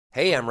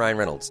Hey, I'm Ryan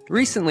Reynolds.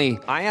 Recently,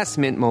 I asked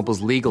Mint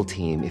Mobile's legal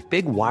team if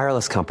big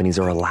wireless companies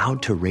are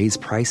allowed to raise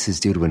prices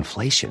due to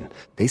inflation.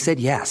 They said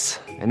yes.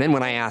 And then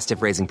when I asked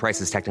if raising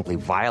prices technically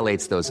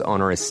violates those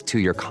onerous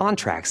two-year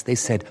contracts, they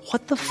said,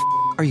 "What the f***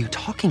 are you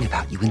talking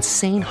about, you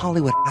insane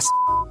Hollywood ass?"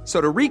 So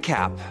to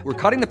recap, we're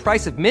cutting the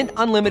price of Mint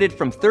Unlimited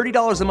from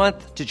 $30 a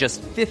month to just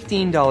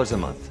 $15 a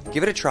month.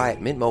 Give it a try at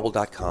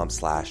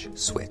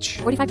mintmobile.com/switch.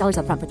 $45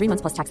 up front for 3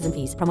 months plus taxes and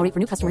fees. Promo rate for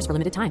new customers for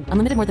limited time.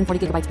 Unlimited more than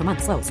 40 gigabytes per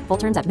month. Slows full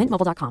terms at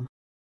mintmobile.com.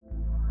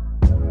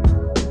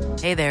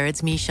 Hey there,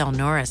 it's Michelle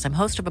Norris. I'm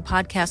host of a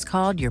podcast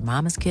called Your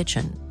Mama's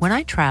Kitchen. When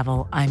I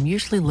travel, I'm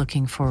usually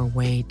looking for a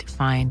way to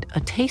find a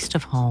taste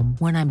of home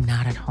when I'm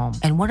not at home.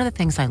 And one of the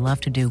things I love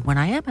to do when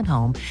I am at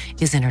home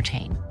is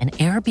entertain. And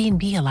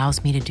Airbnb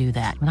allows me to do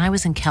that. When I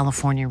was in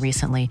California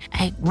recently,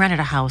 I rented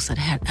a house that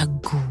had a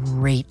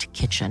great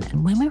kitchen.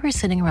 And when we were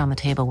sitting around the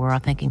table, we were all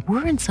thinking,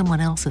 we're in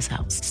someone else's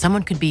house.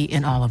 Someone could be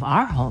in all of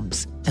our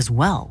homes as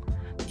well.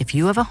 If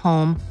you have a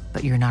home,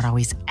 but you're not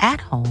always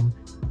at home,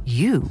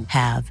 you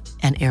have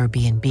an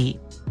Airbnb.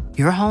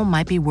 Your home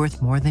might be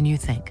worth more than you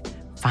think.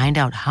 Find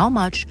out how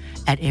much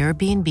at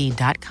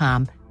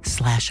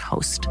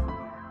airbnb.com/host.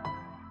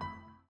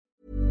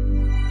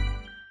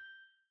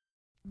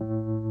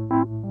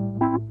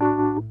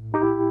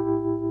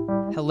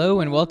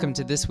 Hello and welcome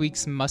to this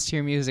week's Must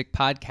Hear Music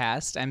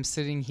podcast. I'm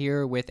sitting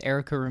here with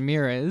Erica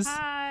Ramirez.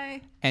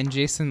 Hi. And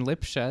Jason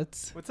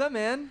Lipschutz. What's up,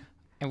 man?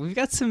 And we've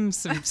got some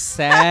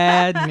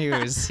sad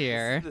news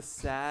here. This is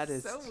the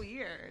saddest. So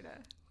weird.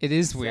 It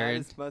is weird.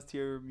 Saddest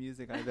must-hear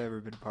music I've ever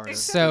been a part of.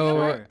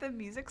 So the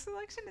music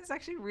selection is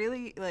actually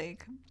really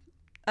like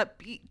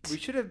upbeat. We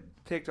should have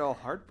picked all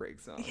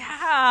heartbreak songs.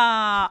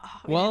 Yeah. Oh,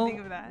 we well, didn't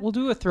think of that. we'll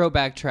do a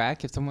throwback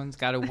track if someone's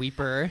got a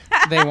weeper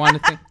they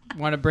want to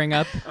bring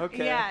up.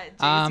 Okay. Yeah,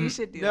 Jace, you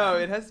should do that. No,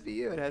 it has to be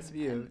you. It has to be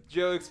you.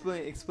 Joe,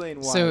 explain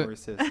why So- we're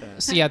so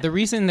sad. So yeah, the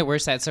reason that we're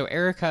sad. So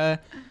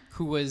Erica,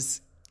 who was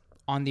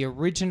on the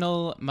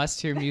original Must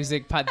Hear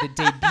Music the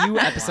debut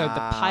episode,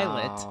 the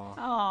pilot.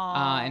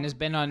 Wow. And has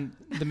been on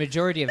the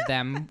majority of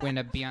them when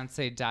a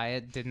Beyonce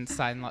diet didn't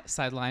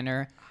sideline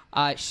her.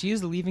 She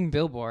is leaving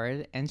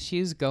Billboard, and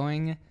she's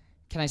going...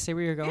 Can I say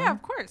where you're going? Yeah,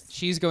 of course.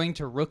 She's going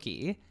to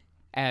Rookie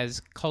as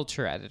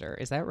culture editor.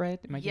 Is that right?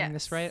 Am I getting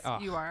this right? Oh,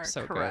 you are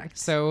so correct. Good.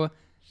 So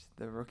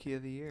The Rookie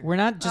of the Year. we're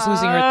not just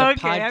losing her at the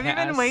okay, podcast. have you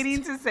been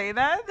waiting to say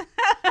that?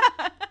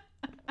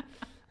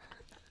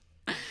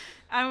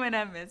 I'm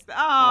gonna miss that.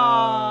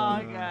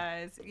 Oh,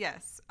 guys.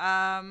 Yes.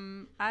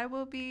 I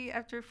will be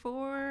after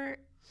 4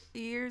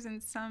 years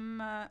and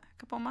some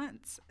couple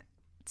months.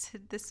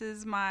 This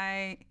is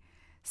my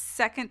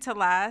second to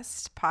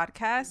last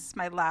podcast,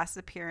 my last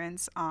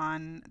appearance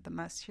on the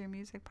Must Hear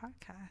Music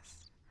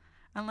podcast.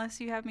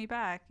 Unless you have me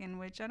back, in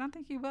which I don't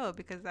think you will,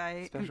 because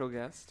Special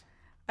guest.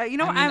 I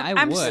would.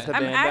 I'm Get the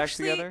band back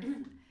together.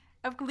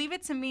 leave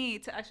it to me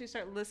to actually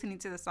start listening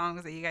to the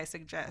songs that you guys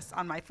suggest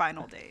on my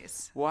final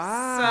days.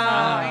 Wow. So,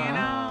 you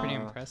know. Pretty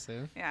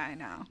impressive. Yeah, I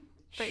know.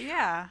 But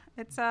yeah,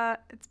 it's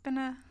been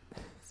a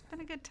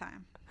good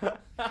time. I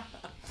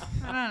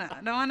don't know. I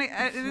don't want to.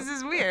 This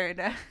is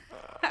weird.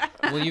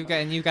 Well, you've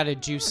got a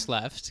Juice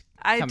left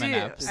I coming do.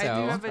 up. So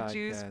I do have a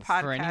Juice podcast.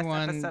 For podcast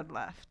anyone episode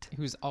left.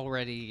 who's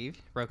already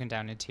broken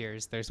down in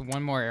tears, there's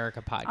one more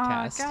Erica Oh,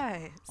 podcast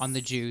guys. on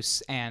the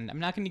Juice, and I'm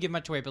not going to give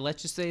much away, but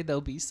let's just say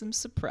there'll be some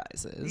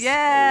surprises.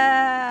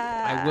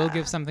 Yeah. I will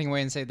give something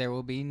away and say there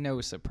will be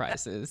no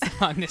surprises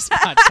on this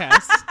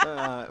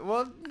podcast.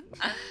 Well,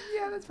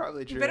 yeah, that's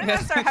probably You true. better not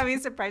start having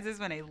surprises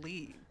when I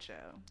leave, Joe.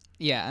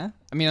 Yeah.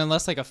 I mean,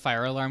 unless like a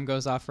fire alarm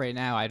goes off right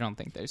now, I don't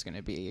think there's going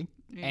to be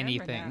You never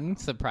anything know.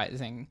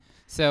 surprising.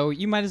 So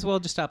you might as well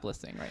just stop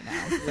listening right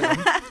now. So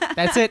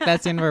that's it.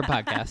 That's the end of our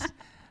podcast.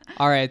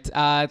 All right.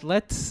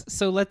 Let's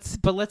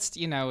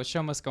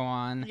show must go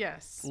on.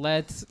 Yes.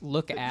 Let's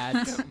look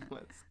at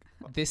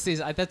this is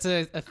that's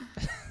a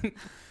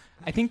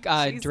I think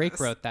Drake Jesus.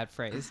 wrote that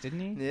phrase,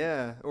 didn't he?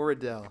 Yeah, or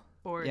Adele.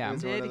 Or Yeah.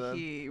 It's one of did them.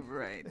 he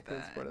write It's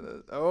that? one of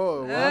those.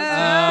 Oh, what?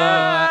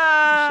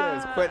 Ah. It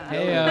was Quentin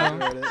Miller Heyo.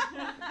 that wrote it.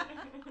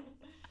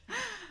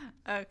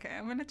 Okay,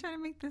 I'm gonna try to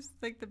make this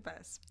like the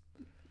best.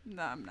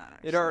 No, I'm not.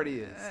 Actually. It already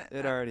is.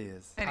 It already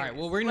is. All right,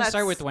 Anyways, well, we're going to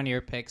start let's- with one of your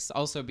picks,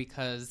 also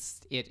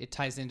because it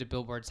ties into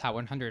Billboard's Hot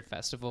 100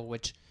 Festival,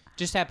 which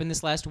just happened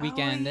this last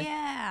weekend. Oh,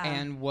 yeah.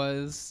 And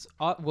was,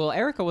 well,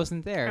 Erica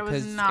wasn't there I was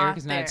because not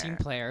Erica's not a there. team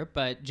player,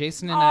 but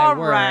Jason and All I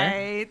were.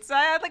 right. So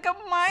I had like a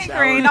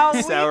migraine all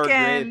Sour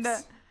weekend.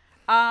 grapes.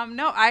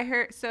 No, I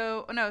heard.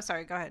 So no,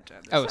 sorry. Go ahead, Joe.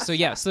 Oh, so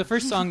yeah. So the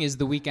first song is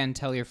The Weeknd,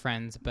 Tell Your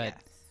Friends, but.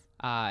 Yes.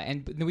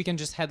 And The Weeknd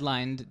just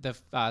headlined the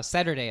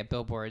Saturday at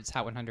Billboard's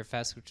Hot 100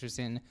 Fest, which was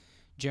in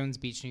Jones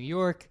Beach, New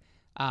York.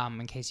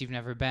 In case you've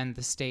never been,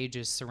 the stage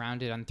is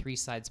surrounded on 3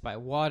 sides by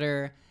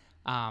water.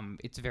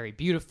 It's very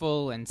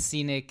beautiful and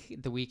scenic.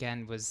 The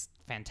Weeknd was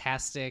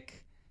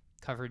fantastic.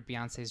 Covered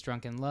Beyonce's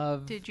Drunken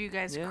Love. Did you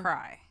guys Yeah.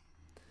 cry?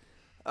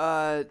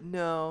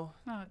 No.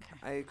 Okay.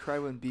 I cried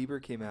when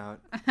Bieber came out.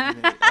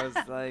 And I was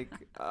like,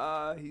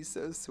 he's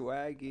so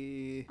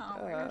swaggy. Oh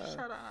my gosh,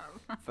 shut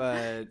up.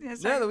 But Yeah, no,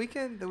 sorry. the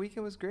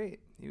weekend was great.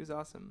 He was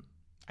awesome.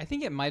 I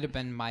think it might have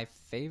been my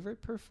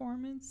favorite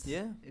performance.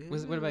 Yeah.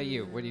 What about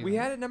you? What do you? We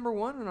had it number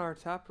 1 on our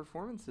top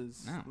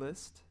performances Oh.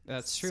 list.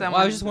 That's true. Someone-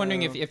 Well, I was just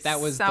wondering if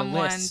that was the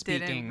Someone list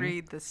speaking. didn't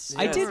read the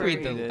I did story.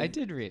 read Yeah, I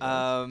did read it.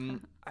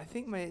 I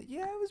think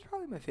it was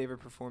probably my favorite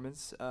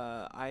performance.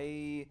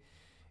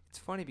 It's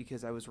funny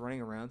because I was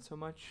running around so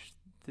much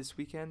this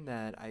weekend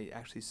that I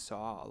actually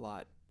saw a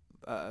lot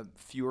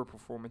fewer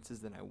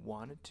performances than I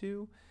wanted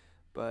to,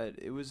 but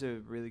it was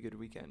a really good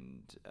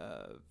weekend.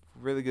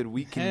 Really good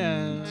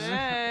weekend. Music.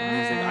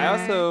 I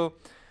also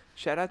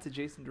shout out to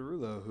Jason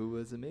Derulo, who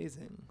was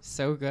amazing.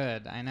 So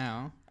good. I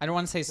know. I don't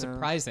want to say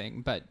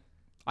surprising, but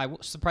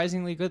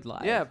surprisingly good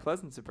live. Yeah,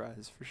 pleasant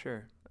surprise for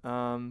sure.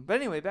 But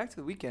anyway, back to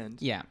the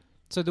weekend. Yeah.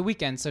 So the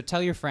weekend. So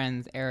tell your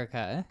friends,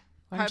 Erica.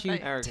 Why don't you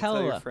Erica,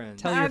 tell your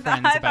friends. Tell your I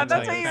friends thought about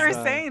that's Tell what Your you were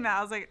Friends. saying. That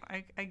I was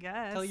like, I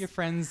guess. Tell your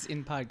friends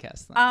in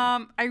podcast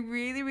land. I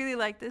really, really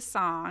like this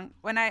song.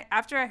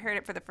 After I heard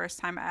it for the first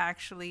time,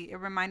 it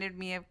reminded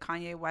me of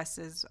Kanye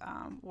West's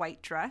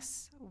 "White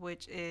Dress,"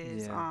 which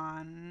is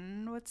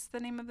on what's the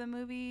name of the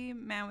movie?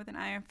 Man with an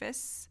Iron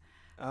Fist.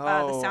 The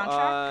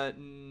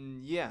soundtrack.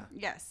 Yeah.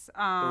 Yes.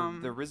 The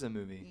RZA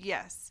movie.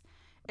 Yes.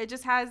 It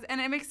just has, and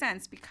it makes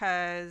sense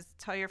because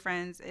 "Tell Your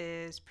Friends"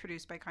 is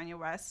produced by Kanye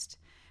West.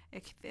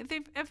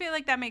 I feel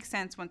like that makes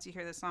sense once you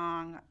hear the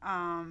song.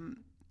 I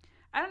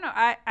don't know.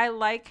 I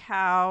like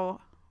how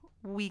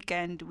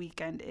Weekend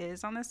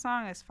is on this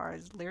song as far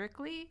as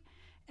lyrically.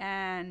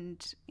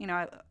 And,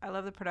 I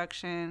love the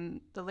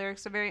production. The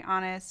lyrics are very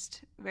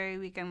honest, very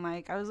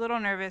Weekend-like. I was a little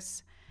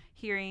nervous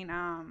hearing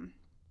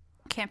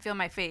Can't Feel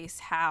My Face,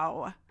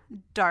 how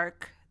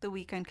dark the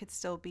Weekend could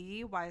still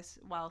be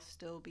while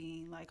still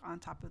being like on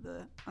top of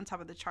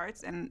the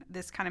charts. And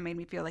this kind of made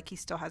me feel like he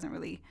still hasn't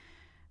really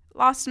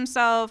lost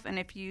himself. And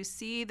if you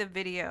see the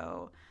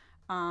video,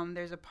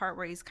 there's a part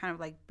where he's kind of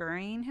like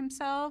burying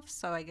himself,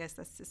 so I guess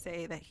that's to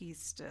say that he's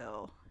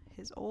still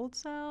his old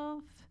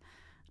self.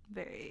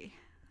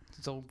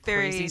 His old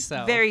crazy Very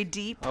self. very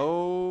deep.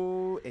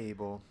 Oh,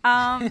 Abel.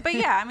 But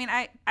yeah, I mean,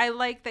 I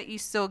like that you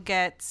still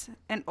get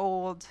an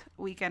old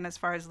Weekend as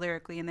far as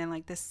lyrically, and then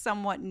like this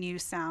somewhat new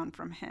sound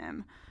from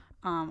him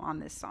on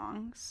this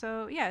song.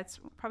 So yeah,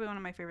 it's probably one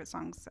of my favorite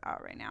songs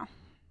out right now.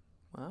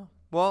 Wow.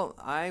 Well,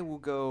 I will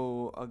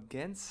go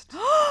against the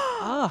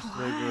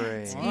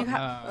grain. You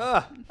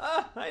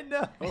I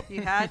know.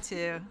 You had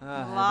to.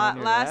 on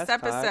your last last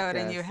episode,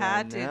 and you podcast,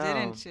 had I to, know.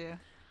 didn't you?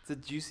 It's a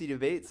juicy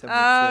debate, some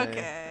would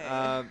Okay.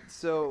 say.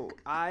 So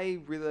I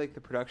really like the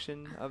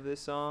production of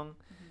this song.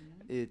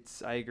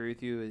 I agree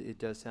with you. It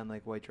does sound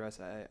like White Dress.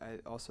 I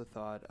also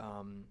thought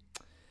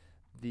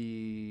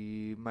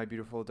the My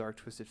Beautiful Dark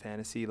Twisted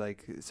Fantasy,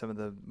 like some of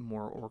the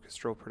more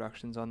orchestral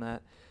productions on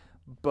that.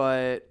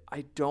 But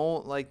I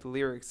don't like the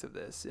lyrics of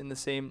this in the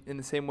same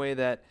way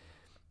that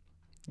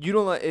you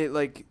don't like it.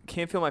 Like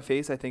Can't Feel My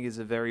Face, I think, is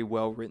a very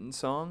well written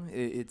song.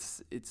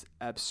 It's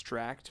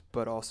abstract,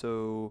 but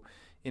also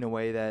in a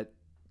way that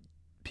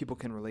people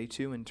can relate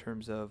to in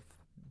terms of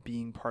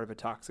being part of a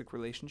toxic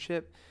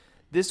relationship.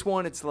 This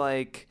one, it's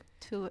like,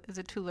 Is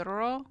it too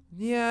literal?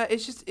 yeah,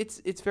 it's just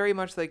it's very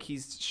much like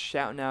he's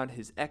shouting out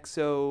his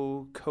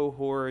EXO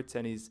cohorts,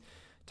 and he's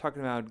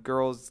talking about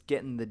girls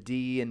getting the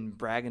D and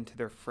bragging to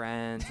their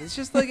friends. It's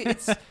just like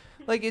it's just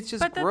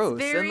But that's gross.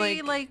 very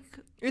and like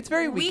it's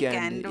very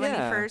Weekend when he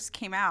yeah. first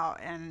came out,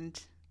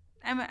 and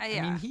I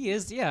mean, he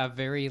is,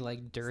 very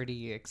like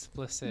dirty,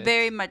 explicit.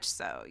 very much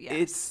so.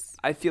 Yes.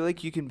 I feel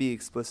like you can be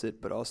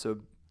explicit, but also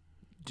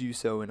do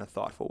so in a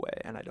thoughtful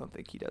way, and I don't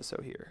think he does so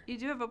here. You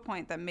do have a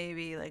point that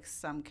maybe like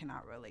some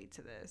cannot relate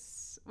to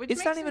this.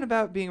 It's not even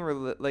about being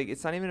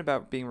it's not even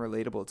about being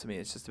relatable to me.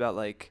 It's just about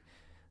like,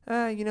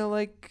 I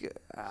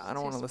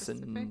don't want to listen.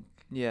 specific?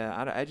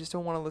 Yeah, I just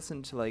don't want to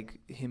listen to like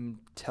him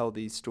tell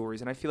these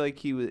stories. And I feel like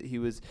he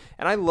was,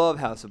 and I love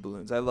House of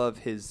Balloons. I love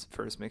his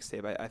first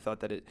mixtape. I thought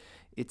that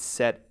it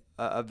set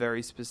a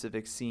very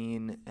specific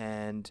scene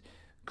and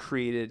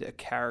created a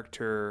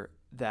character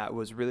that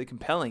was really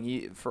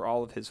compelling for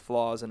all of his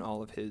flaws and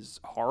all of his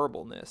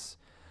horribleness.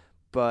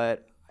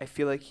 But I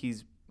feel like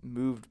he's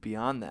moved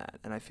beyond that,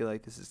 and I feel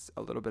like this is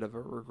a little bit of a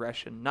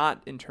regression,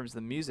 not in terms of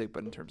the music,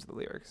 but in terms of the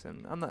lyrics.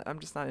 And I'm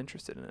just not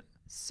interested in it.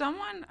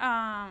 Someone,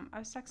 I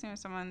was texting with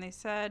someone. They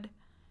said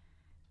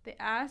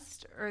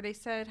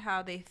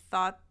how they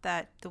thought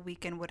that The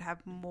Weeknd would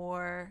have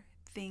more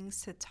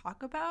things to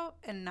talk about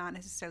and not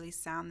necessarily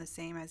sound the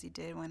same as he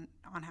did when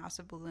on House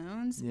of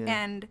Balloons. Yeah.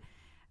 And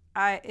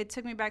it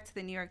took me back to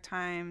the New York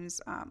Times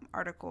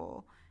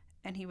article,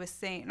 and he was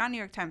saying, not New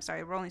York Times,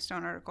 sorry, Rolling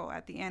Stone article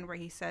at the end, where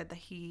he said that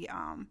he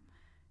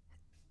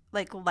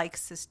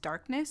likes this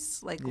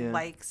darkness,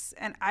 likes,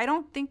 and I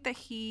don't think that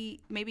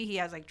maybe he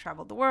has like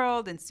traveled the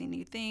world and seen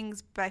new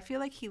things, but I feel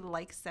like he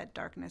likes that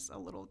darkness a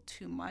little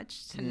too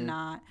much to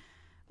not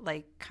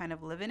like kind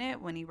of live in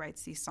it when he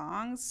writes these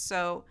songs.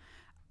 So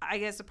I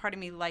guess a part of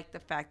me liked the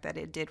fact that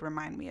it did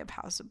remind me of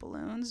House of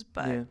Balloons,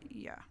 but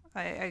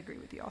I agree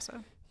with you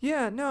also.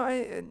 Yeah, no,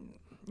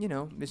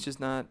 it's just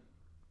not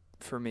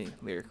for me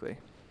lyrically.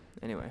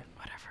 Anyway,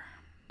 Whatever.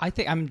 I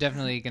think I'm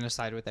definitely gonna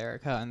side with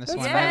Erica on this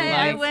one.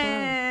 I like,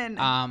 win.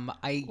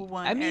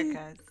 I mean,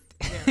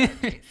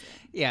 Erica's.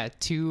 yeah,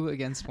 2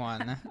 against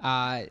 1.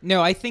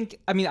 No, I think,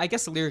 I mean, I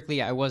guess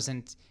lyrically I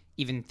wasn't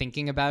even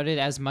thinking about it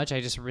as much.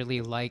 I just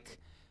really like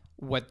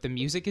what the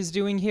music is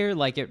doing here.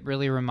 Like, it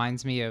really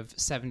reminds me of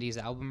 70s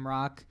album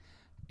rock.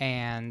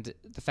 And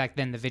the fact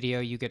that in the video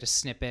you get a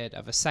snippet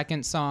of a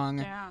second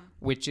song,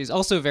 which is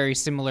also very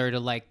similar to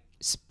like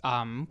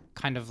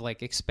kind of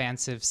like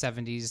expansive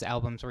 70s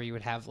albums where you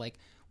would have like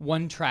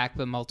one track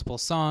but multiple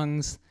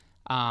songs.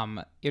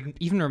 It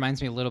even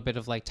reminds me a little bit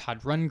of like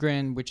Todd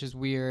Rundgren, which is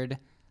weird.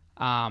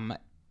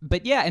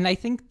 But yeah, and I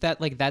think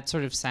that like that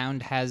sort of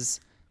sound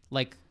is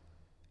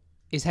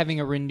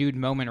having a renewed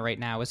moment right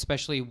now,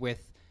 especially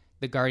with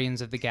the Guardians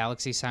of the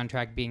Galaxy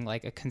soundtrack being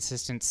like a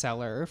consistent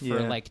seller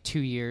for like 2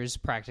 years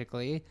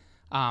practically.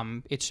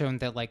 It's shown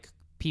that like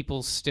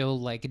people still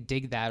like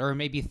dig that, or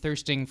maybe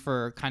thirsting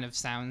for kind of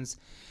sounds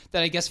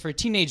that I guess for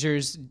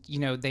teenagers, you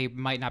know, they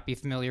might not be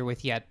familiar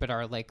with yet, but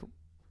are like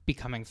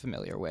becoming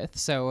familiar with.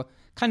 So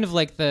kind of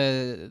like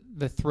the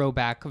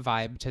throwback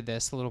vibe to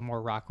this, a little more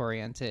rock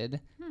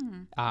oriented,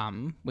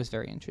 was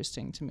very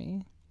interesting to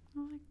me. I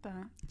like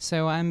that.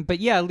 So but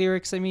yeah,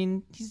 lyrics, I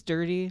mean, he's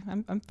dirty.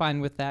 I'm fine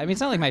with that. I mean,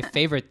 it's not like my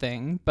favorite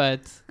thing,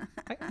 but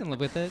I can live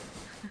with it.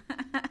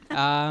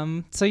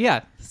 So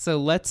yeah, so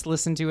let's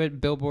listen to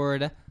it.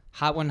 Billboard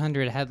Hot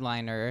 100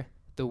 headliner,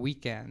 The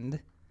Weeknd.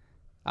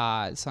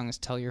 The song is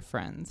Tell Your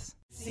Friends.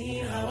 See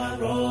how I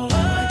roll,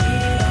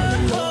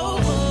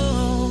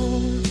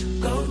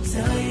 go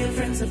tell your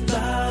friends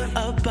about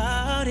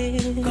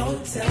it.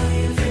 Go tell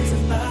your friends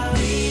about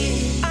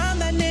it. I'm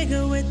that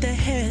nigga with the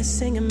hair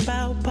singing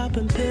about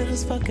popping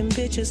pills, fucking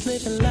bitches,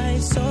 living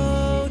life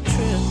so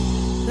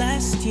true.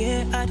 Last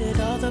year I did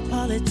all the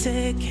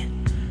politic.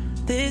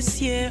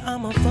 This year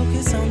I'ma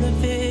focus on the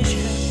vision.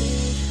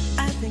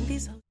 I think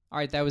these. All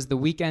right, that was The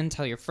Weeknd,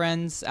 Tell Your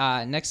Friends.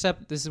 Next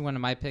up, this is one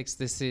of my picks.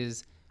 This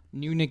is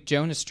new Nick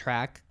Jonas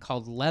track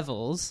called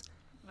Levels.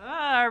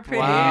 Our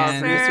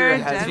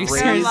producer,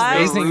 Producer's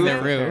raising the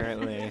roof.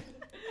 Apparently.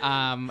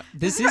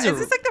 This is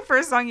this like the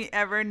first song you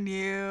ever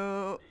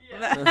knew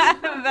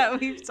that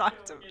we've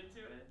talked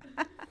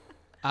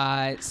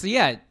about? So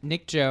yeah,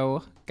 Nick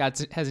Joe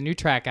has a new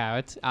track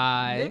out.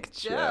 Nick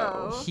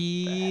Joe.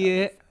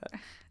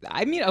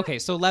 I mean, okay,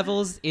 so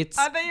Levels, it's...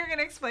 I thought you were going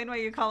to explain why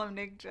you call him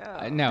Nick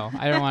Joe. No,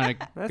 I don't want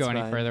to go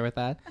any further with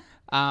that.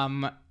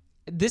 I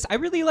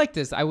really like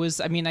this.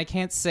 I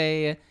can't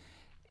say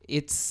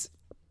it's...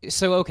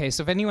 So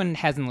if anyone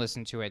hasn't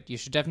listened to it, you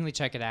should definitely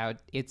check it out.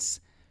 It's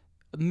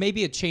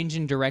maybe a change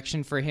in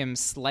direction for him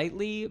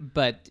slightly,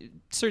 but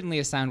certainly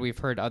a sound we've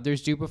heard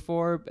others do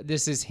before.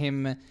 This is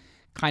him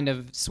kind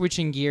of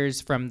switching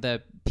gears from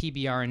the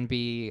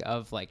PBR&B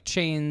of like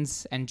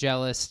Chains and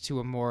Jealous to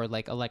a more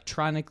like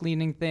electronic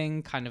leaning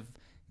thing, kind of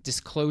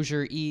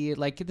Disclosure-y.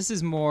 Like this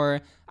is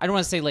more, I don't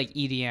want to say like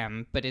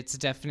EDM, but it's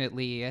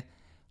definitely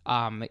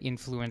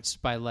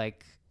influenced by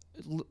like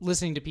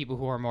listening to people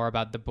who are more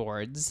about the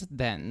boards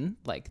than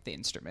like the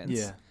instruments.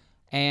 Yeah.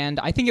 And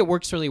I think it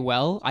works really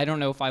well. I don't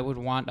know if I would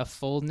want a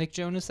full Nick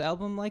Jonas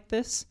album like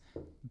this,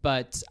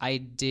 but I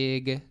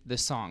dig the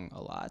song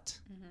a lot.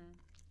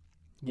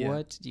 Yeah.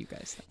 What do you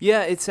guys think?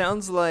 Yeah, it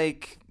sounds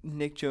like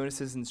Nick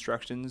Jonas's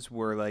instructions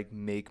were like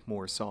make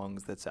more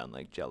songs that sound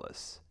like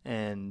Jealous,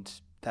 and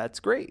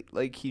that's great.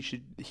 Like he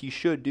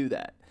should do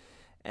that.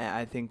 And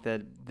I think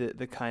that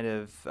the kind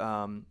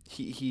of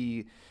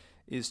he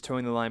is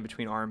towing the line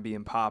between R&B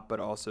and pop, but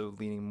also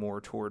leaning more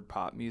toward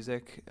pop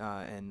music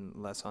and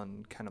less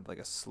on kind of like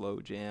a slow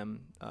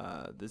jam.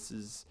 This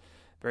is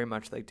very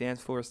much like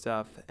dance floor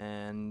stuff,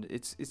 and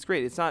it's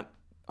great. It's not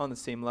on the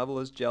same level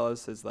as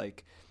Jealous as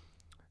like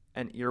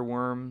an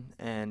earworm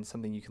and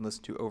something you can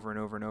listen to over and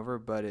over and over,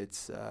 but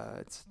it's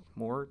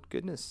more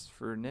goodness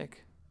for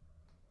Nick.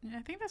 Yeah,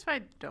 I think that's why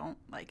I don't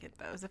like it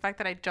though, is the fact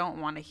that I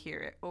don't want to hear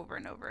it over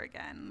and over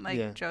again.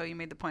 Like Joe, you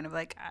made the point of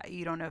like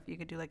you don't know if you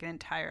could do like an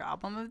entire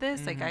album of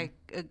this. Like I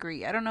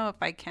agree. I don't know if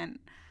I can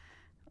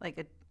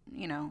like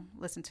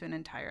listen to an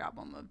entire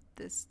album of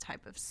this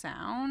type of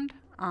sound.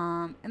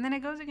 And then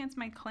it goes against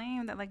my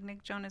claim that like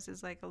Nick Jonas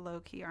is like a low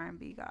key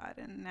R&B god,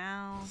 and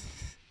now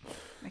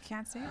I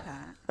can't say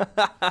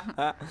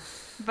that.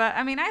 But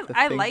I mean,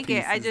 I like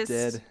it.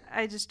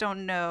 I just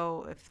don't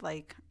know if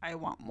like I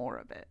want more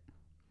of it.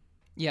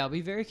 Yeah, I'll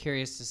be very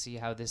curious to see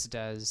how this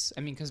does.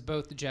 I mean, because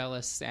both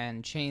Jealous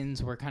and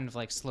Chains were kind of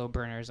like slow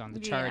burners on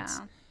the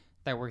charts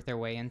that worked their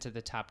way into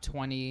the top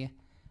 20.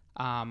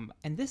 And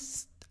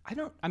this,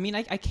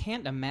 I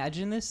can't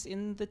imagine this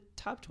in the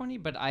top 20,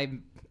 but I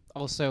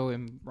also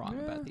am wrong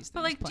about these things.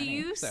 But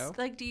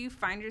like, do you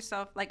find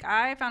yourself, like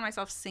I found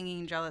myself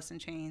singing Jealous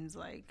and Chains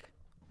like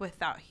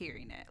without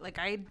hearing it. Like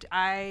I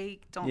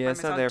don't find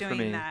myself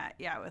doing that.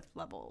 Yeah, with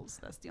Levels.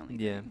 That's the only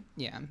thing.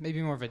 Yeah,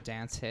 maybe more of a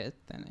dance hit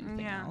than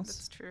anything else. Yeah,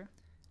 that's true.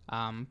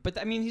 But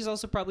I mean, he's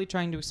also probably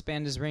trying to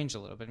expand his range a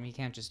little bit. I mean, he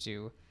can't just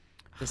do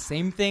the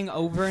same thing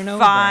over and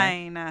over.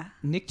 Fine.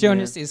 Nick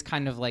Jonas is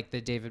kind of like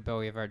the David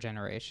Bowie of our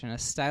generation, a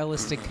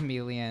stylistic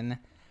chameleon.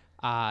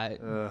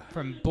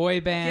 from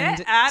boy band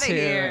Get out of to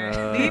here.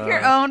 Leave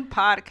your own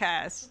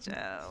podcast,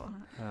 Joe.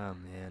 Oh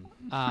man,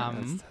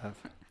 Um, that's tough.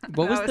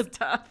 what was That the was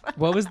tough.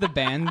 what was the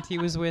band he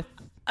was with?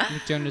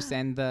 Nick Jonas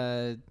and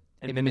the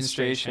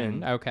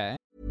Administration. Okay.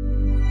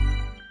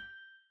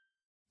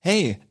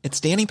 Hey, it's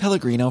Danny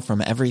Pellegrino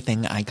from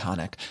Everything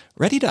Iconic.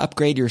 Ready to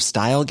upgrade your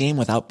style game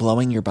without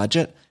blowing your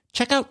budget?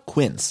 Check out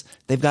Quince.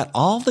 They've got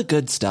all the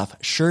good stuff,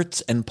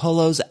 shirts and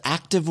polos,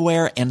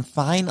 activewear, and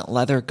fine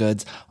leather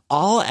goods,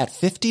 all at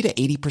 50 to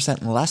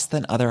 80% less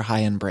than other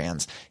high-end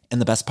brands. And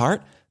the best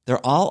part?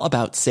 They're all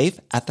about safe,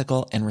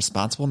 ethical, and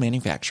responsible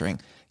manufacturing.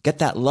 Get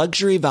that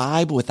luxury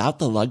vibe without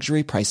the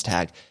luxury price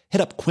tag.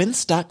 Hit up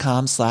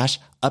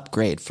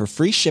quince.com/upgrade for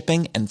free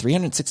shipping and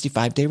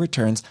 365-day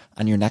returns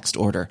on your next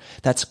order.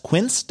 That's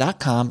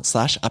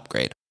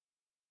quince.com/upgrade.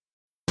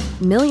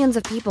 Millions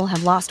of people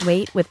have lost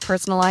weight with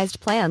personalized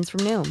plans from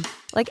Noom,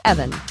 like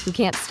Evan, who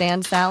can't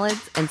stand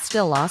salads and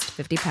still lost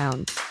 50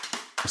 pounds.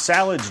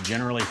 Salads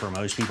generally for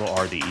most people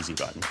are the easy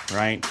button,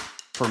 right?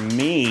 For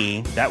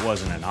me, that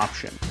wasn't an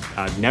option.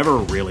 I never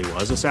really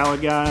was a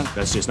salad guy.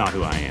 That's just not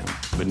who I am.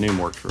 But Noom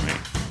worked for me.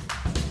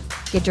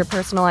 Get your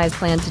personalized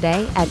plan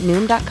today at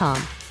Noom.com.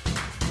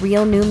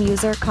 Real Noom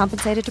user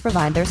compensated to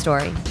provide their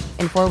story.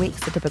 In 4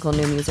 weeks, the typical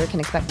Noom user can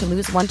expect to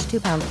lose 1 to 2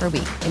 pounds per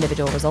week.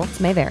 Individual results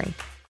may vary.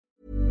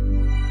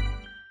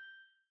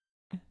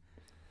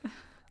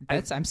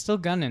 I'm still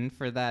gunning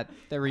for the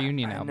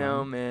reunion I album.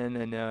 know, man.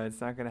 I know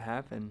it's not gonna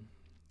happen.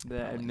 The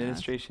Probably not.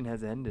 administration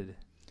has ended.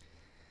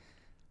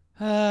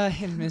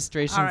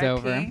 Administration's R.I.P.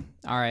 over.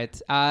 All right.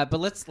 But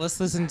let's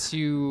listen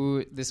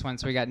to this one.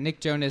 So we got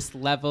Nick Jonas,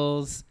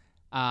 Levels.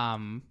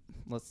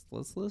 Let's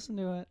listen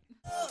to it.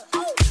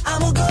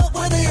 I'ma go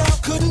where they all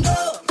couldn't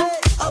go.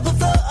 Up a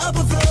floor, up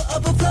a floor,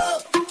 up a floor.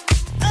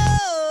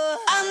 Oh,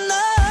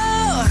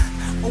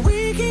 I know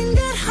we can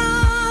get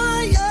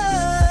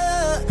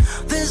higher.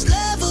 There's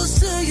levels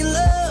to your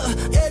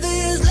love. Yeah,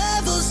 there's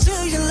levels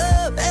to your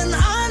love. And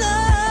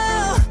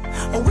I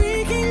know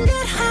we can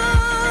get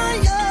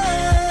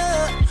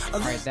higher. All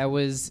right. That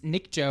was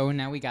Nick Joe.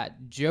 Now we got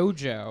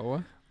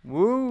JoJo.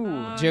 Woo!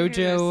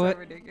 JoJo. so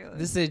ridiculous.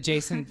 This is a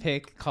Jason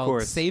pick called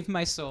course. "Save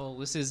My Soul."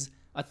 This is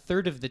a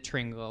third of the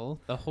Tringle,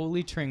 the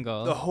Holy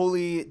Tringle. The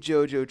holy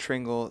JoJo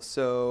Tringle.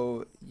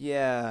 So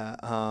yeah.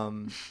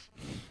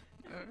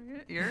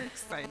 You're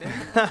excited.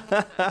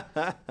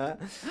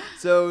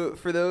 So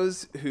for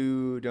those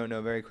who don't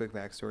know, very quick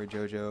backstory: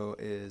 JoJo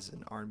is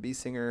an R&B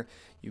singer.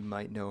 You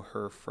might know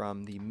her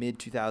from the mid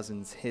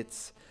 2000s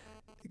hits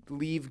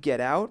 "Leave,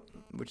 Get Out,"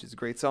 which is a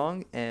great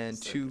song,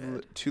 and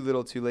 "Too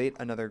Little, Too Late,"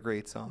 another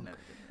great song.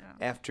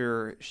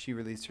 After she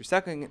released her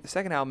second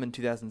album in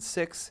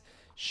 2006,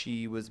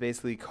 she was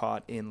basically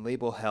caught in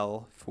label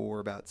hell for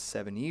about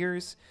 7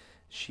 years.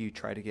 She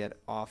tried to get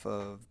off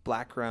of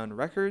Blackground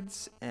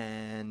Records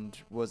and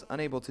was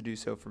unable to do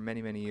so for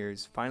many, many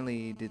years.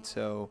 Finally did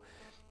so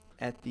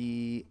at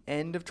the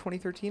end of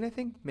 2013, I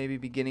think, maybe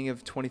beginning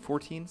of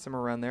 2014,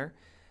 somewhere around there,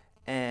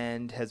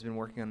 and has been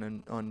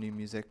working on new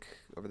music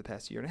over the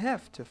past year and a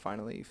half to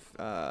finally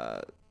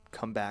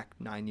come back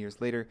 9 years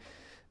later.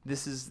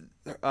 This is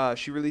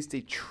she released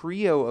a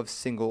trio of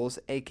singles,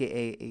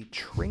 aka a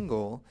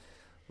Tringle,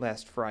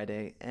 last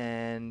Friday,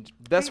 and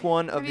the best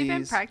one of Have these. you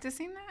been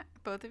practicing that,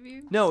 both of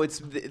you? No,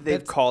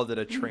 they've called it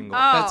a Tringle.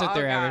 That's what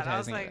they're God.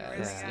 advertising I was it like,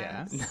 as.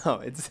 really? Yeah. No,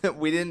 it's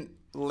we didn't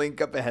link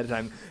up ahead of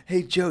time.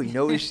 Hey Joe, you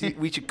know we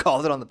should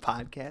call it on the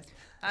podcast.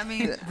 I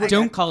mean,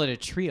 Don't call it a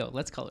trio.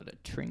 Let's call it a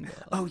Tringle.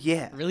 Oh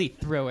yeah. Really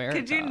throw air.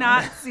 could you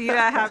not see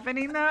that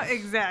happening though?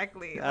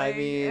 Exactly. I Like,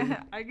 mean,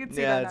 I could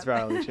see yeah, that. that's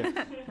probably true.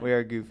 We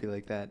are goofy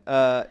like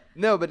that.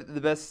 No, but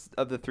the best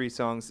of the three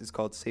songs is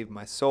called "Save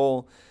My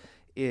Soul."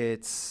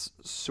 It's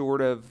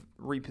sort of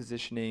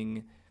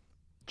repositioning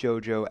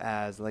JoJo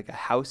as like a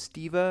house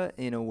diva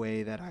in a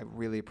way that I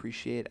really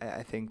appreciate.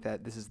 I think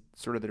that this is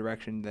sort of the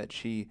direction that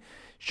she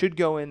should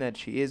go in, that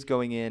she is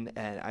going in,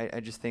 and I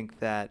just think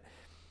that,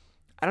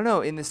 I don't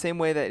know, in the same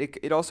way that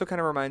it also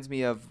kind of reminds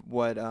me of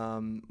what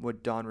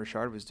Dawn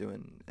Richard was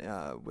doing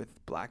with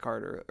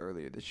Blackheart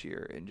earlier this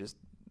year, and just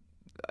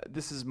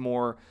this is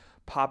more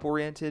pop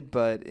oriented,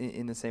 but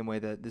in the same way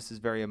that this is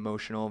very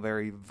emotional,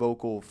 very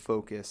vocal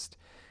focused,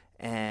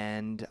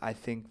 and I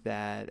think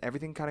that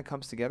everything kind of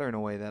comes together in a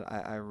way that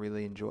I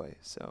really enjoy.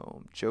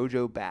 So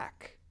JoJo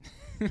back.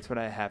 That's what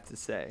I have to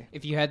say.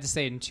 If you had to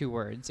say it in 2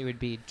 words, it would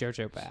be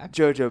JoJo back.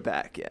 JoJo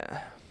back,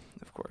 yeah,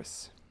 of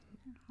course.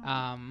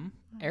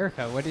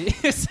 Erica, what do you,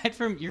 aside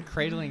from you're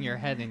cradling your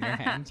head in your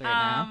hands right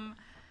now?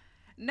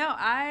 No,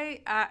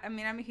 I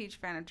mean, I'm a huge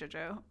fan of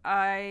JoJo.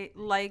 I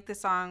like the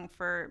song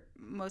for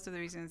most of the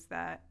reasons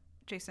that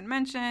Jason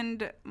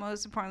mentioned,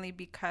 most importantly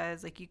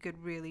because like you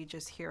could really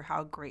just hear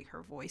how great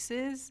her voice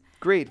is.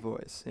 Great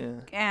voice, yeah.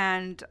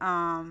 And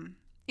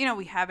you know,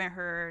 we haven't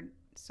heard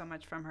so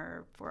much from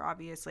her for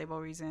obvious label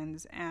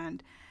reasons,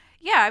 and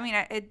yeah, I mean,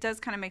 it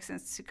does kind of make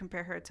sense to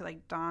compare her to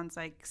like Dawn's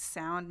like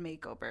sound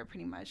makeover.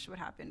 Pretty much what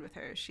happened with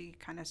her, she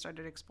kind of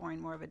started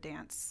exploring more of a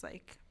dance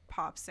like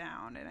pop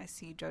sound, and I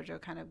see JoJo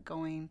kind of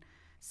going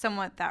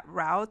somewhat that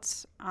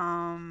route.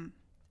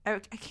 I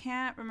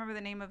can't remember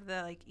the name of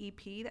the like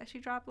EP that she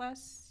dropped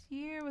last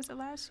year. Was it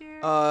last year?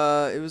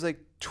 It was like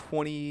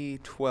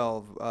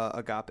 2012,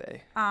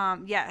 Agape.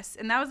 Yes,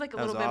 and that was like a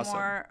little bit awesome.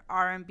 more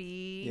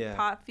R&B Yeah.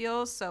 pop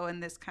feels. So,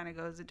 and this kind of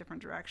goes a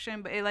different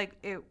direction, but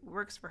it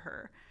works for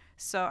her.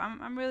 So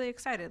I'm really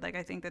excited. Like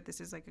I think that this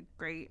is like a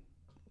great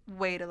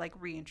way to like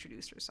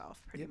reintroduce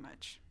herself, pretty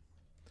much.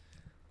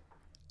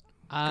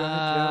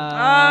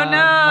 Oh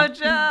no,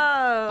 Joe!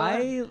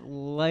 I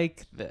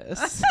like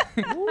this.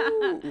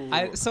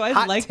 I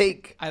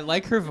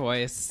like her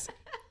voice.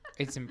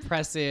 It's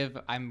impressive.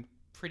 I'm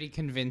pretty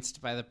convinced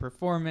by the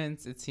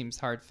performance. It seems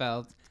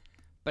heartfelt,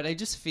 but I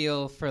just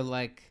feel for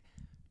like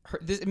her.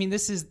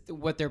 This is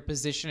what they're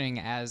positioning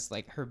as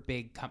like her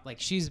big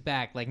like she's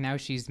back. Like now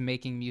she's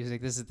making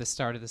music. This is the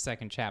start of the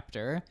second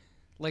chapter.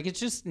 Like it's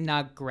just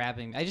not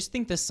grabbing. I just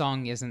think the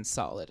song isn't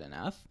solid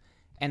enough.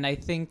 And I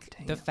think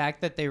the fact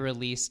that they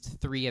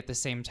released 3 at the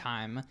same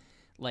time,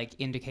 like,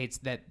 indicates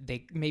that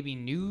they maybe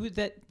knew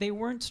that they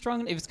weren't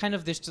strong. It was kind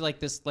of this,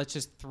 let's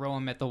just throw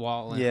them at the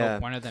wall and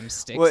hope one of them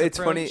sticks. Well, it's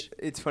approach. funny.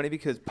 It's funny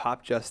because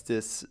Pop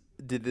Justice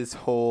did this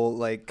whole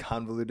like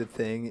convoluted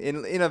thing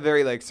in a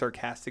very like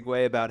sarcastic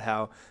way about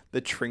how the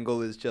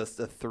Tringle is just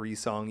a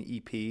 3-song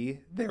EP.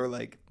 They were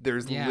like,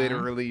 there's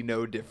literally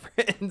no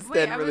difference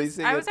than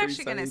releasing. I was a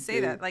actually 3-song gonna say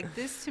EP. that. Like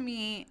this to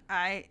me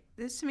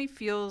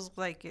feels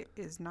like it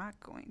is not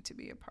going to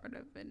be a part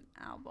of an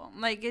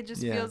album. Like it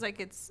just feels like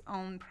its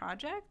own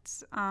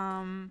project.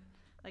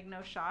 Like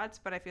No Shots,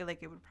 but I feel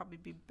like it would probably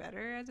be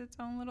better as its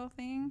own little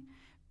thing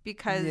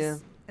because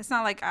it's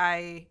not like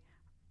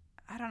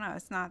I don't know.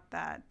 It's not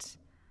that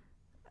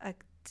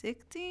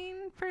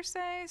addicting per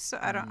se. So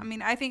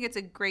I think it's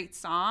a great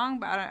song,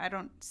 but I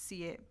don't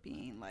see it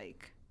being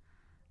like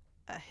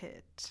a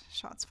hit.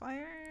 Shots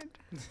fired.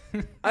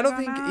 I don't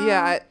think. know.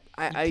 Yeah,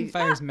 You can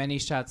fire as many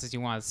shots as you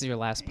want. This is your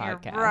last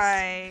podcast.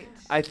 Right.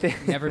 I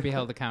think Never be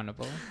held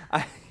accountable.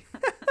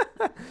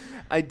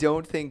 I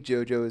don't think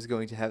JoJo is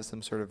going to have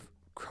some sort of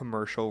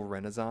commercial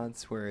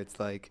renaissance where it's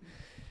like,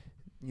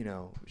 you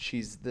know,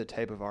 she's the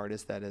type of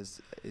artist that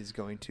is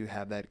going to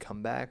have that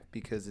comeback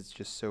because it's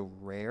just so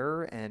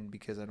rare and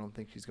because I don't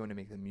think she's going to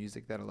make the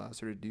music that allows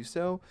her to do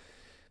so.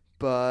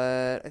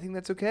 But I think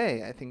that's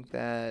okay. I think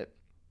that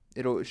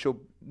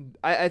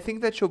I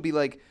think that she'll be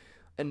like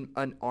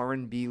an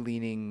R&B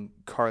leaning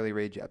Carly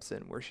Rae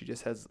Jepsen where she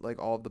just has like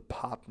all the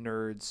pop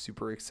nerds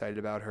super excited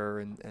about her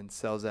and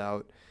sells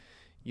out,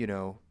 you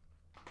know,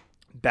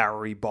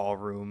 Bowery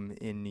Ballroom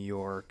in New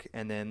York,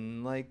 and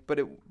then like, but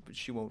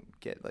she won't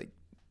get like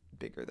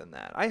bigger than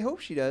that. I hope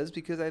she does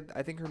because I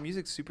think her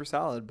music's super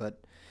solid,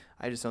 but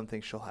I just don't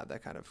think she'll have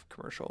that kind of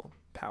commercial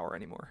power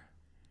anymore.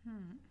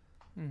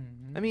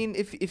 I mean,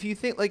 if you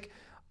think like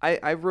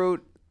I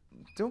wrote,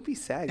 don't be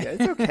sad, guys.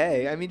 It's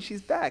okay. I mean,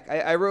 she's back.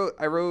 I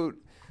wrote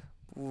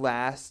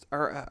last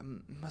or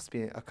must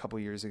be a couple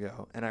years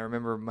ago, and I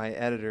remember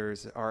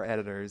our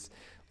editors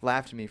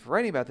laughed at me for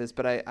writing about this,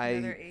 but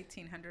another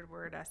 1,800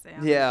 word essay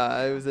on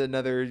it was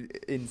another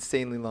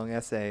insanely long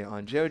essay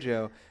on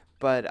JoJo,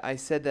 but I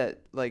said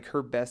that like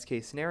her best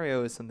case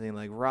scenario is something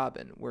like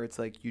Robin, where it's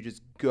like you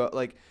just go,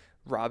 like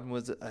Robin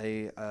was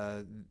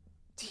a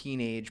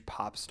teenage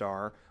pop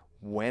star,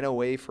 went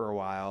away for a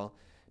while,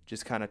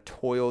 just kind of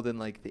toiled in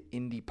like the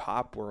indie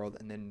pop world,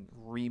 and then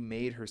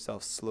remade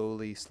herself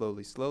slowly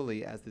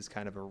as this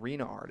kind of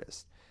arena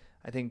artist.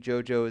 I think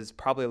JoJo is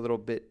probably a little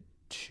bit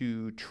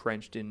too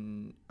entrenched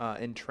in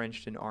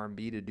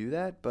R&B to do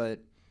that, but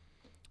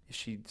if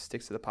she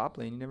sticks to the pop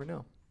lane, you never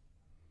know.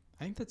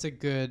 I think that's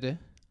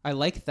I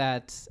like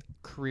that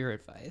career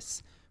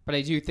advice, but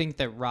I do think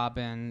that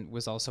Robin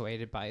was also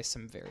aided by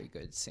some very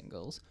good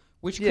singles,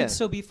 which could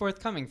still be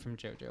forthcoming from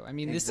JoJo. I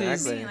mean,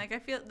 Exactly. I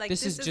feel like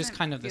this is just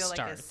kind of the like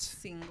start. a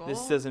single.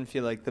 This doesn't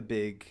feel like the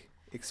big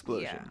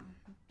explosion. Yeah,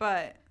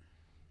 but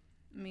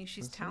I mean,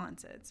 she's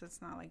talented, so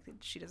it's not like that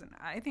she doesn't.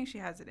 I think she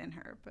has it in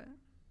her, but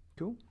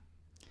Cool.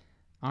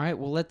 All right,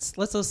 well, let's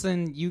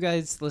listen. You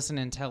guys listen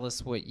and tell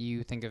us what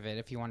you think of it.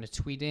 If you want to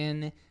tweet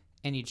in,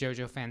 any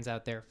JoJo fans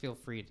out there, feel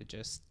free to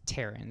just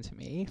tear into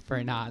me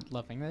for not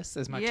loving this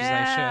as much as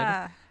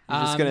I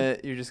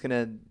should. You're just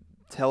gonna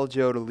tell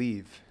Joe to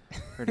leave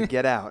or to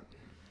get out.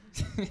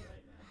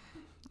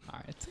 All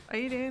right. Are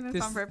you doing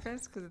this on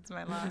purpose? Because it's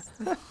my last.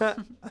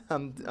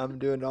 I'm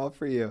doing it all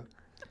for you.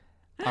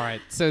 All right.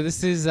 So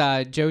this is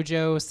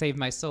JoJo, Save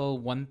My Soul,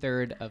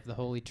 1/3 of the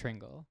Holy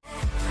Tringle.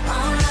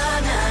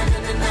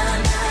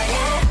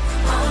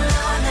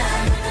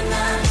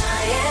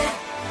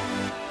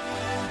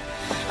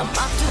 I'm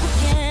off to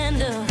a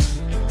candle.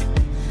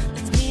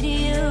 It's me to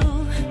you.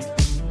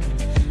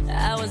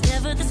 I was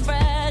never this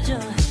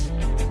fragile.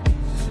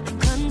 I'm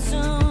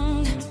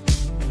consumed.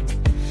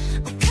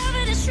 I'm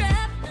covered in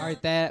shrapnel. All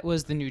right, that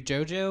was the new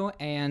JoJo,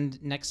 and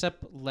next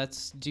up,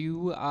 let's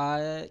do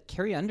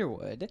Carrie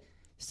Underwood.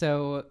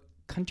 So,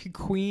 country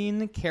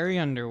queen Carrie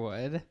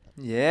Underwood.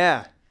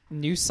 Yeah.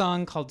 New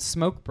song called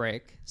Smoke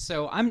Break.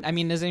 So, I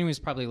mean, as anyone who's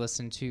probably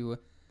listened to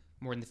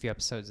more than a few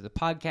episodes of the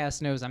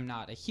podcast knows, I'm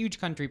not a huge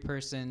country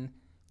person.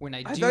 When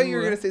I thought you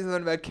were going to say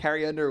something about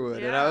Carrie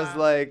Underwood, and I was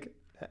like,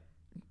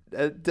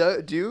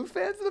 Do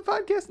fans of the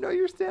podcast know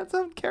your stance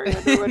on Carrie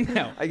Underwood?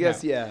 No, I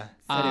guess no. yeah.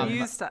 Anyway.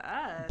 Used to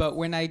us. But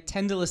when I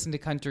tend to listen to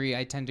country,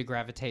 I tend to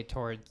gravitate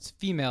towards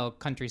female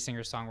country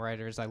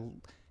singer-songwriters. I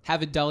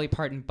have a Dolly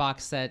Parton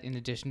box set in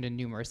addition to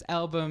numerous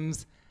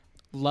albums.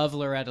 Love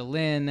Loretta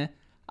Lynn.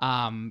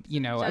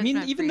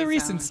 Even the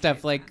recent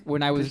stuff, like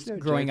when I was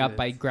growing up,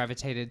 I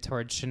gravitated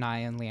towards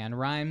Shania and Leanne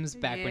Rimes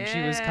back when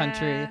she was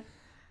country.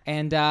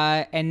 And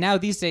now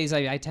these days,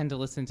 I tend to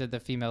listen to the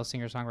female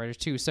singer-songwriters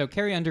too. So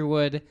Carrie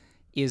Underwood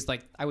is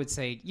like, I would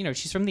say,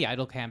 she's from the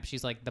Idol camp.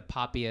 She's like the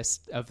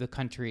poppiest of the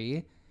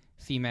country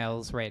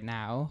females right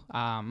now.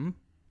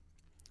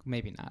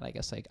 Maybe not, I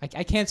guess. Like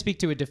I can't speak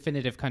to a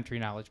definitive country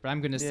knowledge, but I'm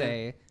going to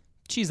say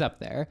she's up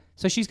there.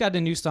 So she's got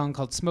a new song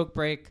called Smoke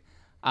Break.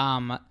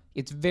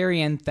 It's very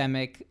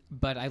anthemic,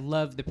 but I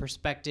love the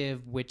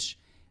perspective, which,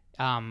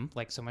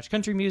 like so much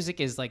country music,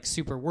 is like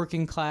super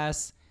working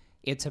class.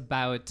 It's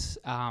about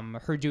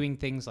her doing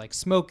things like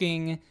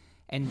smoking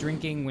and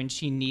drinking when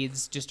she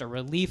needs just a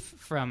relief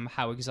from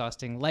how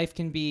exhausting life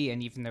can be.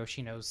 And even though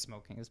she knows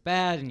smoking is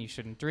bad and you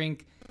shouldn't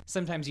drink,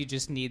 sometimes you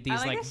just need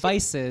these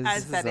vices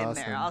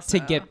to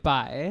get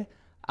by.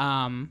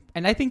 And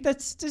I think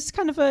that's just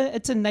kind of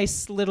it's a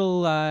nice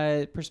little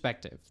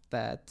perspective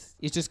that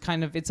it's just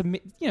kind of, it's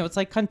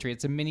like country.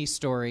 It's a mini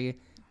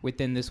story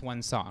within this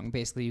one song.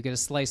 Basically, you get a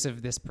slice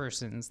of this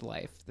person's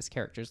life, this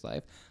character's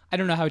life. I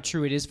don't know how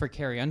true it is for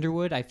Carrie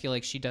Underwood. I feel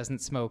like she doesn't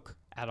smoke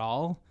at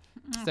all.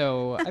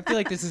 So I feel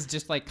like this is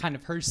just like kind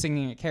of her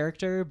singing a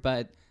character,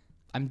 but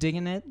I'm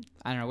digging it.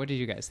 I don't know. What did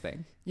you guys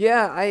think?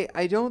 Yeah,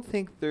 I don't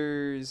think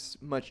there's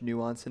much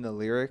nuance in the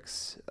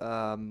lyrics,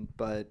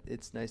 but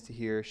it's nice to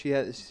hear. She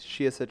has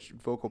such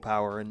vocal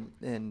power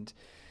and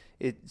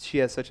she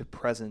has such a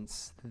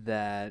presence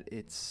that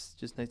it's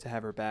just nice to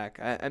have her back.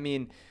 I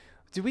mean,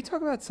 did we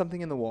talk about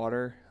Something in the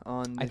Water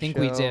on the I think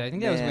show? we did. I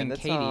think that was when that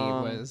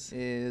Katie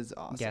is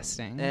awesome.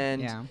 guesting.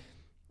 And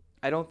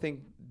I don't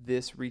think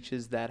this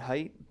reaches that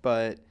height,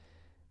 but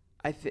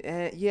I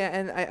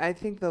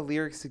think the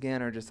lyrics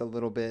again are just a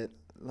little bit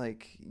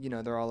like,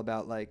 they're all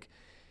about like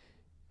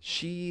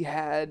she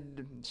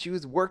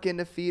was working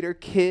to feed her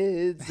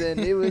kids and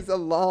it was a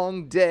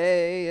long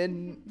day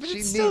and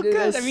she needed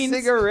a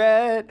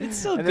cigarette. It's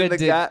still and good then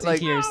to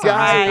hear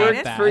guy something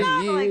worked like for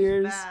that.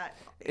 years. Like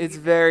it's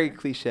very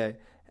cliche.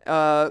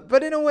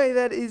 But in a way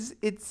that is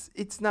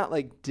it's not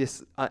like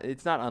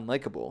it's not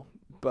unlikable,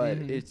 but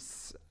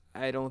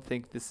I don't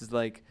think this is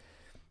like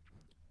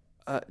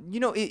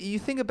you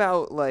think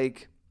about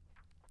like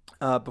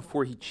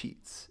Before He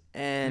Cheats,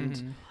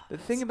 and the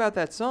thing about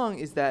that song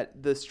is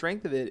that the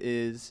strength of it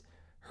is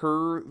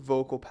her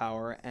vocal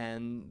power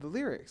and the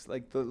lyrics.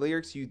 Like the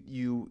lyrics,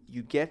 you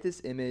get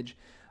this image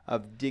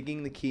of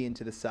digging the key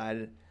into the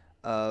side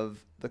of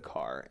the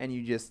car, and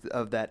you just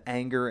of that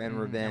anger and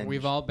revenge. And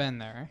we've all been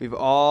there. We've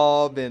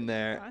all been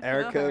there. I feel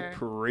Erica, her.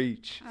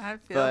 preach. I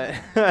feel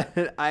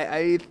But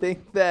I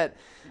think that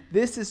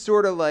this is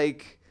sort of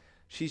like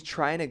she's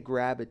trying to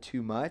grab it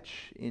too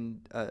much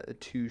in a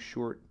too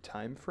short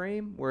time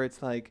frame, where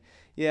it's like,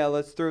 yeah,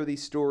 let's throw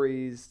these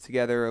stories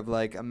together of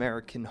like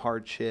American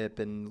hardship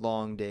and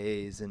long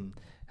days and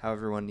how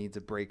everyone needs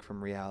a break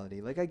from reality.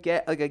 I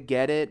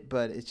get it,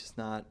 but it's just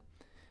not,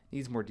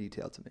 needs more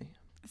detail to me.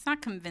 It's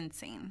not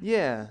convincing.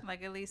 Yeah.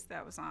 Like, at least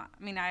that was not.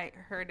 I mean, I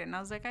heard it and I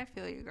was like, I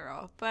feel you,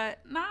 girl. But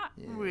not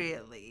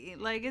really.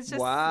 Like, it's just.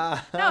 Wow.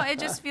 No, it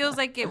just feels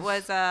like it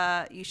was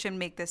you should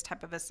make this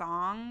type of a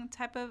song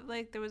type of,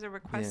 like, there was a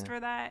request for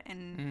that.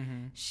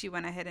 And she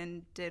went ahead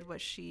and did what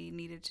she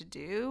needed to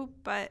do.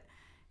 But,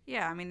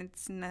 yeah, I mean,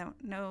 it's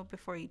no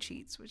Before He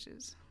Cheats, which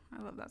is,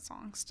 I love that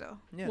song still.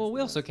 Yeah, well,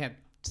 we also can't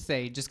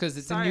say just because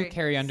it's a Sorry. new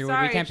Carrie Underwood,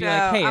 Sorry, we can't be Joe.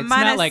 like, hey, I'm it's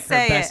gonna not like her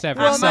say best it.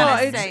 ever Well, song.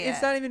 no, say it's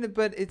it. not even.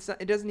 But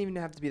it doesn't even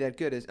have to be that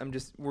good.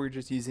 We're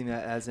just using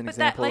that as an But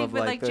that, example of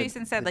like the,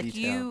 Jason said, the like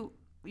detail.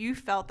 you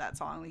felt that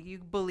song, like you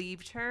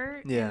believed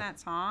her in that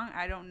song.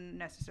 I don't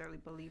necessarily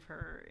believe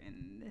her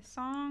in this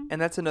song. And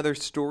that's another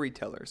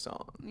storyteller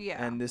song.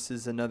 Yeah. And this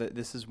is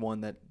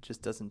one that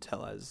just doesn't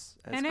tell as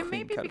and it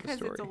may be clean-cut of a because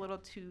story. it's a little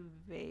too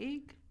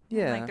vague.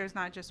 Yeah. Like there's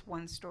not just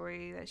one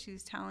story that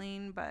she's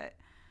telling, but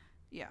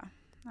yeah.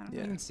 I don't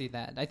I know. can see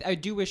that. I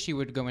do wish she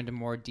would go into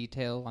more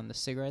detail on the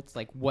cigarettes,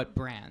 like what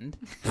brand,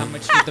 how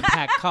much did the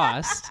pack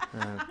cost?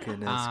 Oh,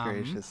 goodness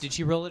gracious. Did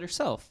she roll it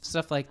herself?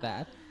 Stuff like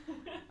that.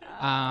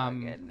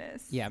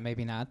 Goodness. Yeah,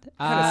 maybe not. What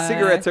kind of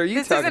cigarettes are you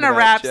This talking isn't a about,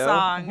 rap Joe?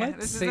 song. What?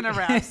 This isn't a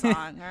rap song,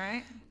 all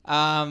right?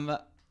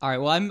 All right.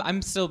 Well,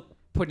 I'm still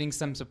putting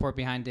some support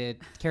behind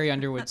it. Carrie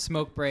Underwood,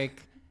 Smoke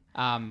Break.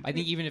 I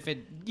think even if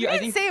it, You I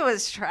didn't think say it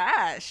was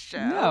trash,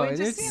 Joe. no, We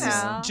just,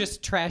 it's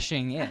just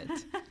trashing it.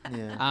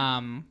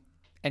 Yeah.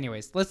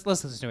 Anyways, let's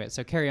listen to it.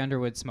 So Carrie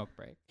Underwood, Smoke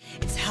Break.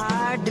 It's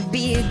hard to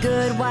be a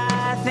good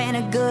wife and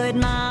a good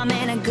mom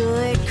and a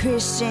good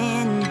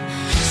Christian.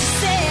 She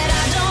said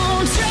I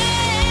don't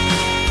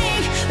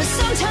drink, but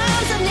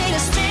sometimes I need a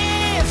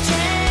stiff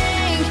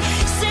drink.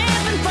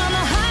 Sipping from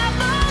a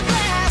highball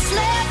glass,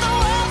 let the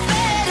world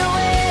fade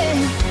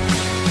away.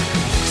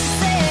 She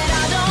said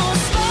I don't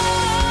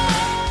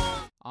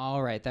smoke.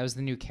 All right, That was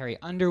the new Carrie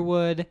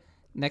Underwood.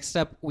 Next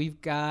up,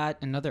 we've got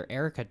another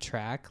Erica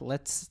track.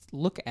 Let's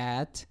look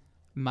at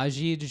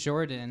Majid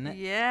Jordan.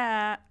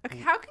 Yeah. Okay,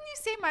 how can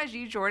you say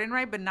Majid Jordan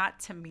right, but not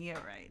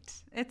Tamia right?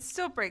 It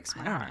still breaks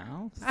my heart. I don't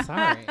know.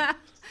 Sorry.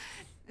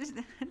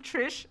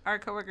 Trish, our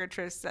coworker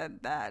Trish, said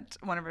that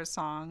one of her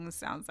songs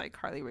sounds like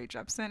Carly Rae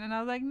Jepsen, and I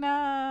was like,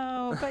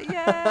 no, but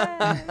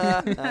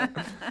yeah.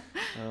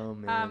 Oh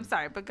man.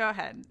 Sorry, but go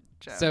ahead,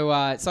 Joe.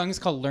 So, song is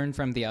called "Learn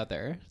from the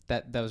Other."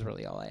 That was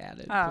really all I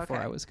added before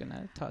okay. I was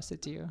gonna toss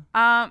it to you.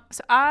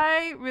 So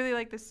I really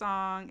like this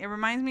song. It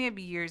reminds me of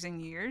Years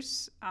and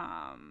Years.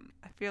 I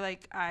feel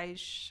like "I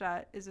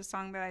Shut" is a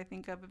song that I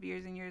think of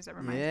Years and Years. That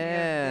reminds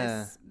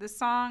me of this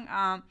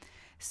song.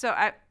 So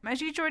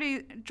Majid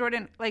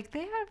Jordan, like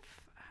they have,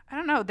 I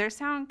don't know, their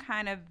sound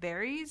kind of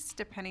varies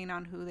depending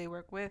on who they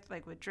work with,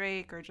 like with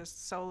Drake or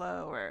just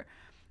solo or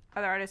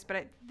other artists.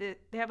 But they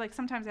have like,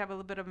 sometimes they have a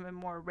little bit of a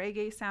more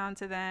reggae sound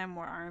to them,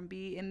 more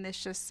R&B, and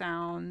this just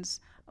sounds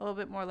a little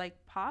bit more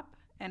like pop.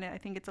 And I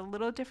think it's a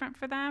little different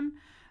for them,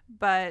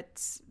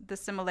 but the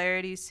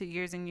similarities to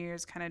Years and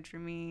Years kind of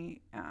drew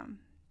me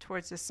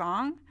towards this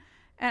song.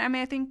 And I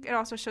mean, I think it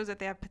also shows that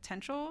they have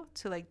potential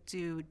to like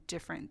do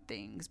different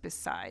things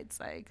besides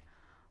like,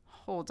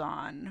 hold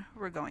on,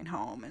 we're going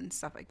home and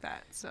stuff like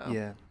that. So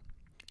yeah,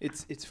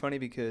 it's funny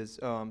because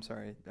I'm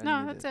sorry.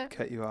 No, that's it.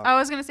 Cut you off. I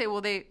was gonna say,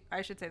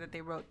 I should say that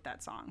they wrote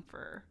that song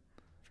for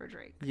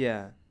Drake.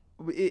 Yeah,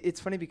 it's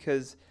funny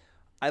because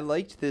I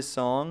liked this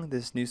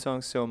new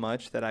song so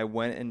much that I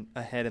went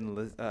ahead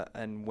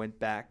and went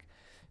back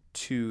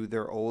to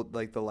their old,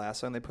 like the last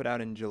song they put out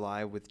in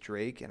July with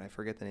Drake, and I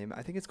forget the name.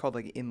 I think it's called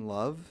like "In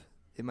Love."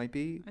 It might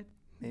be,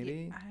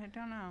 maybe. I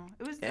don't know.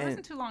 It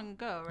wasn't too long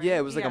ago, right? Yeah,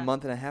 it was like a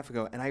month and a half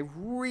ago, and I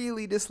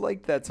really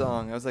disliked that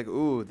song. I was like,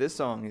 "Ooh, this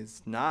song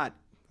is not."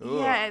 Ugh,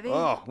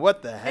 Yeah,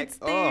 what the heck?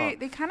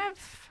 They kind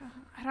of,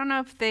 I don't know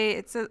if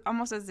it's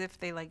almost as if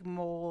they like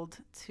mold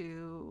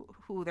to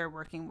who they're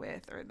working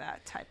with or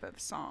that type of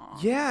song.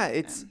 Yeah,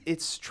 it's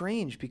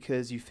strange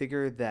because you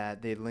figure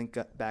that they'd link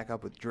back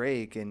up with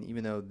Drake, and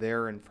even though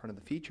they're in front of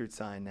the featured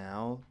sign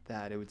now,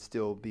 that it would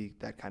still be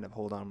that kind of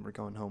 "Hold On, We're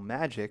Going Home"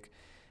 magic,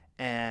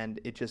 and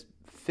it just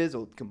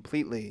fizzled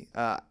completely.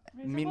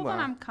 Meanwhile, Hold on,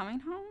 I'm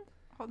coming home.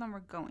 Hold on, we're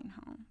going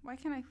home. Why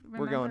can't I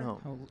remember? We're going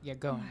home. Oh, yeah,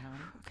 going home.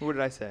 What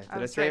did I say?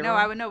 Did I say right. it No,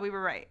 wrong? we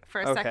were right. For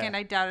a second,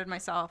 I doubted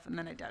myself, and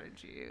then I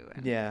doubted you.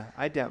 And Yeah,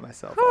 I doubt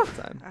myself all the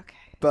time. Okay.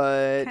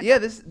 But yeah,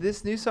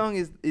 this new song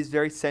is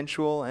very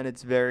sensual, and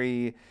it's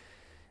very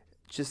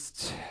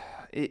just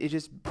it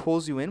just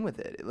pulls you in with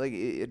it. Like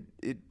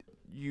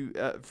you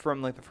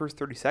from like the first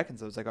 30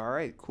 seconds, I was like, all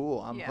right,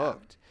 cool, I'm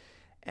hooked.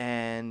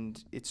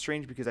 And it's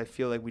strange because I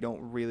feel like we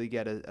don't really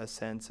get a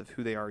sense of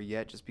who they are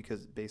yet, just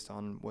because based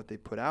on what they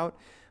put out.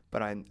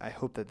 But I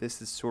hope that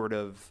this is sort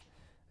of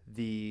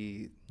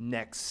the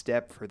next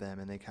step for them,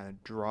 and they kind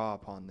of draw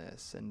upon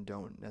this and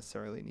don't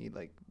necessarily need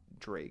like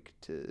Drake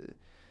to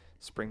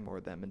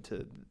springboard them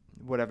into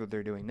whatever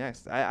they're doing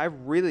next. I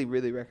really,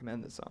 really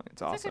recommend this song.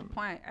 It's awesome. That's a good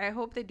point. I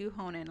hope they do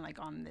hone in like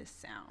on this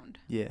sound.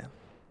 Yeah.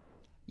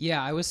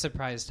 Yeah, I was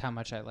surprised how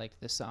much I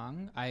liked this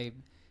song.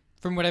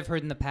 From what I've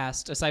heard in the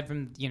past, aside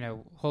from,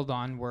 Hold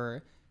On,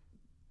 we're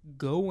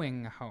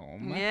going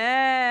home.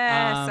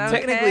 Yes.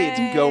 Technically,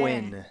 it's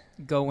going.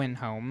 Going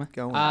home.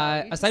 Going.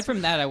 Aside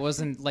from that, I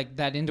wasn't like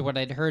that into what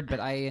I'd heard, but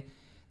I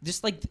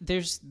just like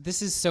this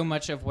is so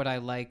much of what I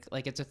like.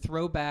 Like it's a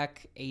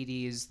throwback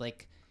 80s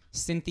like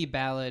synthy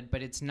ballad,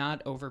 but it's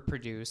not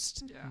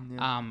overproduced.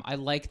 Yeah. I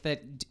like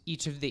that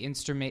each of the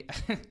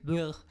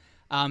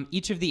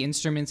each of the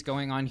instruments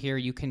going on here,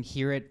 you can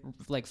hear it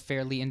like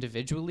fairly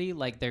individually,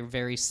 like they're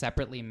very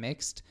separately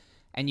mixed,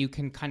 and you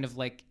can kind of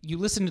like, you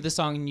listen to the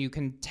song and you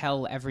can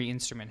tell every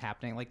instrument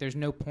happening. Like there's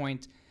no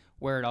point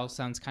where it all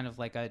sounds kind of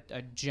like a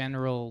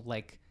general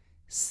like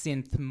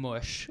synth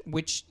mush,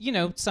 which,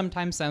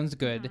 sometimes sounds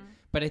good,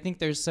 but I think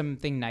there's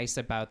something nice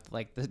about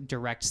like the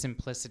direct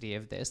simplicity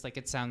of this. Like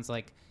it sounds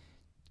like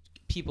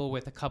people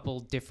with a couple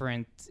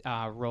different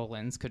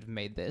Rolands could have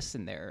made this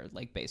in their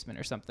like basement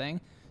or something.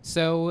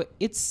 So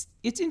it's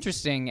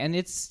interesting, and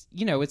it's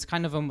it's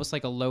kind of almost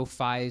like a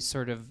lo-fi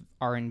sort of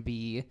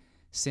R&B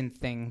synth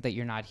thing that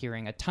you're not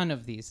hearing a ton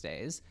of these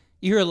days.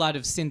 You hear a lot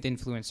of synth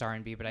influenced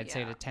R&B, but I'd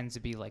say it tends to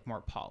be like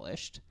more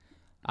polished.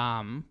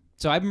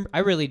 So I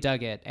really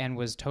dug it and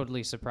was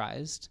totally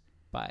surprised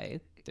by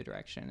the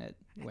direction it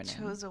went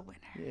in. It chose a winner.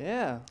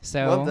 Yeah.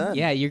 So well done.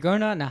 Yeah, you're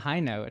going on a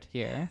high note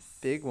here. Yes.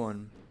 Big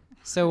one.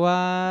 So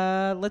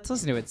let's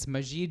listen to it. It's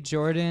Majid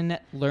Jordan,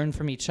 Learn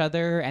From Each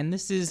Other. And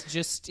this is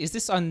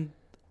this on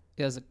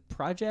as a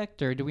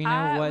project, or do we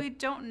know what? We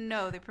don't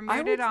know. They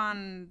premiered it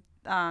on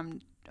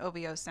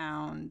OVO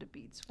Sound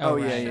Beats. Oh,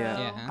 right.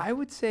 yeah. I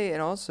would say,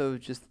 and also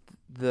just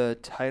the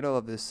title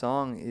of this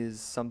song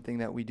is something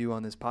that we do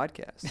on this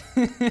podcast.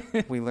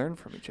 We learn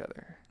from each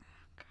other.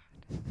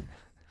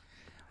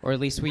 Or at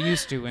least we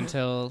used to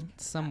until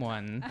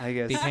someone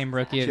became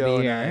Rookie Joe of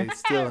the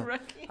Year.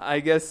 I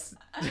guess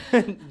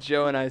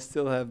Joe and I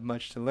still have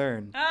much to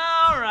learn.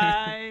 All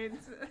right.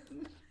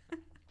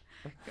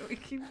 we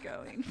keep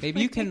going.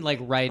 Maybe you can like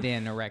write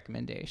in a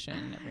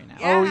recommendation every now.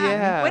 Oh,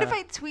 yeah. What if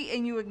I tweet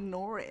and you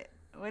ignore it?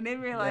 Wouldn't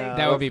it be like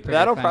That would be pretty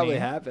That'll funny. probably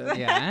happen.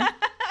 Yeah.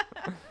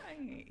 I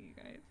hate you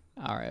guys.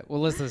 All right.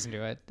 Well, let's listen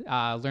to it.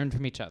 Learn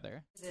from each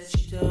other.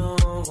 That you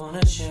don't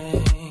wanna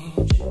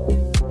change.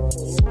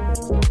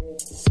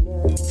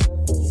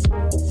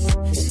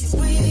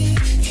 We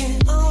can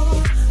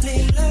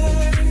only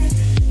learn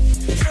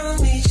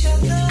from each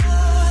other.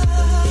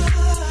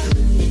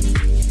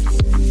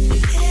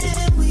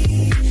 And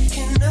we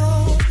can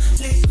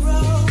only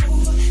grow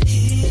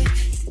here.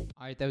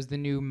 All right. That was the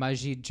new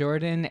Majid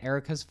Jordan,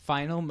 Erica's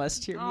final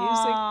must-hear music.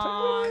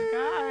 Aw,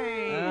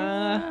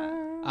 guys.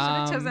 Should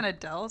have chosen Um,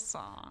 Adele's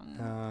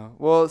song.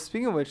 Well,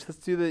 speaking of which, let's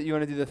do the. You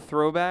want to do the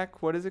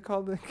throwback? What is it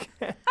called?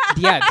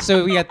 Yeah.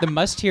 So we got the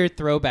must-hear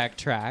throwback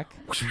track.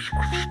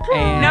 No,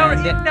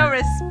 And no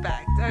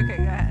respect. Okay,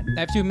 go ahead. I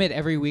have to admit,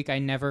 every week I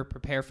never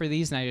prepare for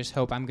these, and I just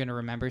hope I'm going to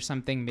remember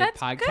something That's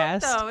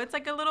mid-podcast. good, though. It's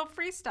like a little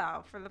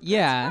freestyle for the first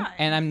Yeah, time.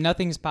 and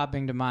nothing's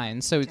popping to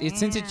mind. So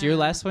since it's your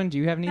last one, do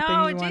you have anything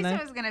No, you want Jason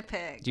to? was going to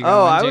pick. Do you got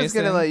Oh, one, I was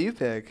gonna Jason? let you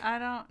pick. I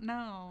don't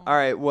know. All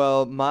right.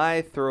 Well,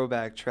 my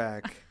throwback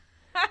track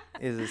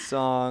is a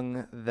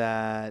song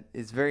that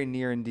is very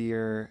near and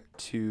dear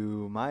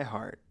to my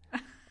heart,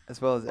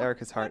 as well as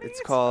Erica's heart. It's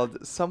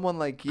called "Someone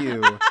Like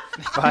You"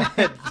 by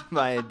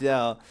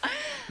Adele.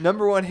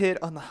 #1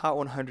 hit on the Hot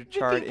 100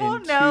 chart People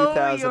in know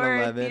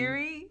 2011. your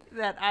theory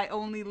that I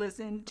only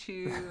listen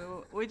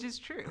to, which is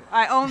true.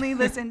 I only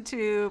listen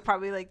to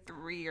probably like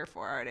 3 or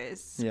 4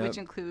 artists, Yep. which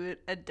include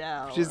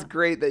Adele, Which is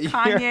great that you're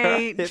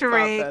Kanye, hip-hop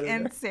Drake, editor.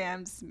 and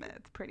Sam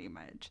Smith, pretty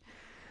much.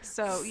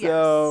 So yes,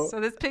 So- so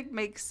this pick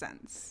makes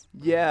sense.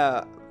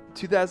 Yeah,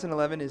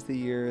 2011 is the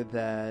year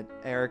that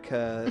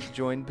Erica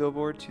joined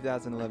Billboard.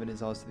 2011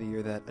 is also the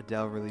year that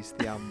Adele released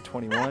the album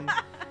 21.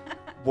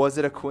 Was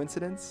it a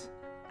coincidence?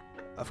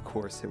 Of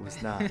course it was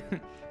not.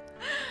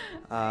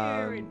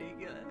 You're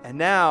ridiculous. And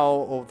now,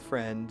 old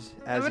friend,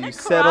 as gonna you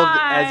settle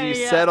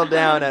cry.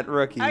 down at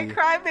Rookie, I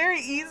cry very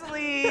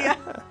easily.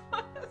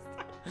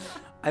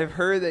 I've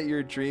heard that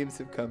your dreams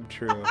have come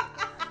true.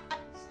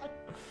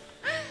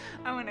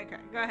 I'm gonna cry.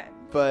 Go ahead.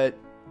 But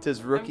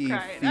does Rookie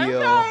I'm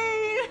feel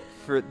crying.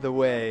 for the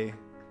way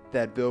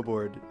that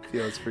Billboard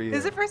feels for you? This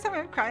is the first time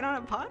I've cried on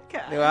a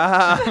podcast.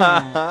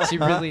 Wow. She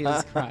really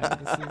is crying.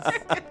 This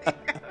is...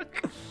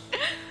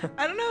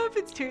 I don't know if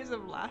it's tears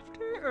of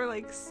laughter or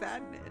like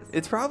sadness.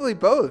 It's probably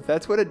both.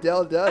 That's what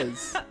Adele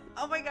does.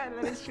 Oh my god,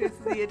 that is true. It's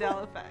the Adele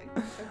effect.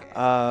 Okay.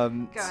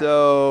 Um, Go ahead.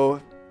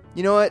 so,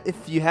 you know what?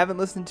 If you haven't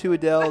listened to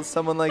Adele,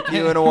 Someone Like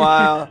You in a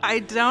while, I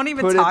don't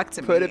even put talk it,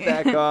 to me. Put it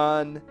back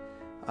on.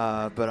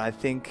 But I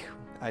think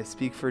I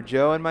speak for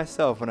Joe and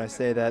myself when I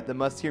say that the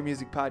Must Hear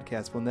Music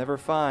podcast will never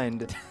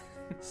find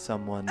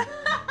someone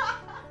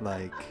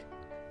like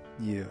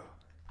you.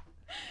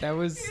 That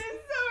was It's so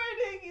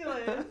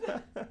ridiculous.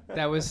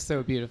 that was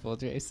so beautiful,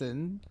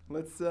 Jason.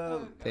 Let's.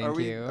 Thank are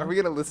we, you. Are we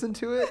gonna listen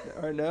to it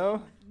or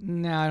no?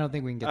 No, I don't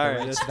think we can get All the right,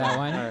 rights that's to that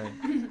fine.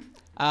 one.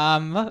 All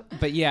right.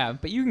 But yeah,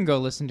 but you can go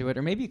listen to it,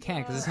 or maybe you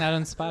can't because it's not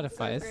on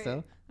Spotify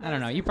still. I don't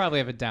know. You probably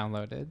have it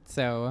downloaded.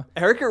 So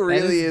Erica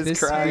really is is this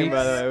crying,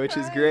 by the week's way, which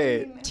is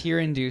great.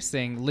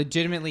 tear-inducing,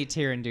 legitimately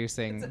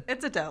tear-inducing.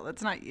 It's Adele.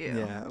 It's not you.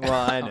 Yeah. Well,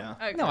 I know.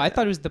 Okay. No, I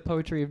thought it was the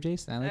poetry of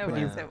Jason. I like It what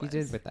was, you it did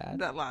was. with that.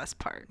 That last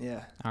part.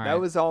 Yeah. All That right.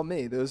 was all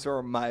me. Those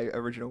are my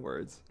original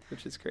words,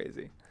 which is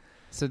crazy.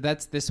 So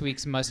that's this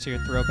week's must-hear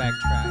throwback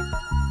track.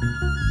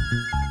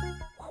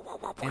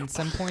 And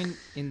some point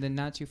in the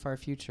not too far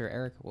future,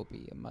 Erica will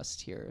be a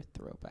must-hear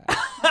throwback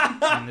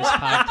on this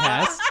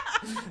podcast.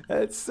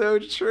 That's so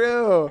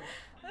true.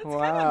 That's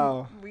Wow. kind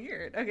of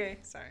weird. Okay,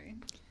 sorry.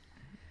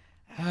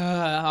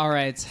 All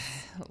right,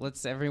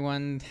 let's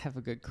everyone have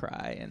a good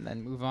cry and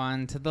then move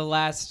on to the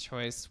last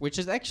choice, which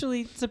is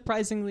actually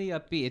surprisingly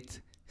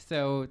upbeat.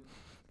 So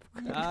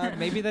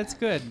maybe that's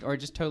good or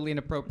just totally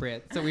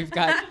inappropriate. So we've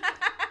got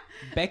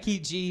Becky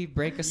G,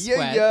 Break a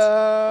Sweat.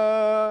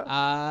 Yeah.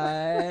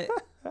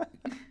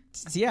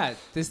 Yeah,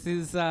 this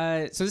is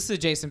a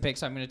Jason pick,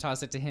 so I'm going to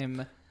toss it to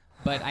him.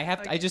 But I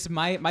have to, I just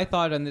my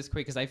thought on this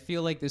quick is I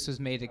feel like this was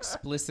made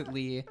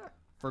explicitly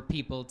for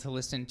people to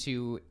listen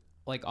to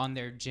like on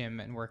their gym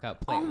and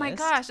workout playlist. Oh my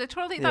gosh, I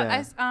totally thought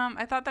Yeah.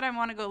 I thought that I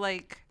want to go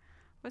like,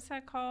 what's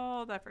that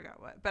called? I forgot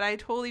what. But I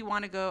totally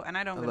want to go, and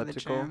I don't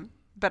Elliptical? go to the gym.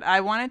 But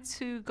I wanted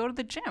to go to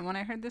the gym when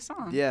I heard this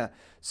song. Yeah.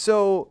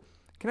 So,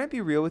 can I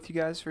be real with you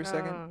guys for a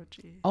second? Oh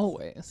jeez.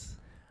 Always.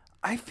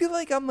 I feel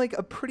like I'm like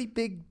a pretty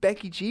big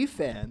Becky G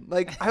fan.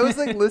 Like I was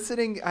like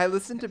listening. I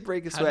listened to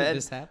Break a How Sweat. did and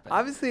this happen?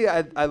 Obviously,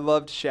 I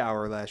loved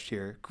Shower last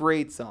year.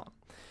 Great song.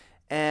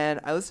 And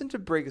I listened to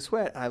Break a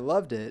Sweat. And I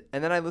loved it.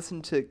 And then I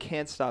listened to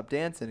Can't Stop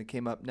Dancing. It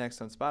came up next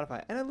on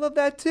Spotify, and I love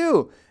that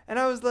too. And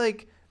I was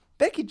like,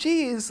 Becky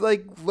G is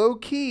like low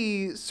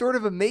key, sort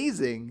of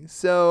amazing.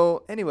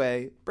 So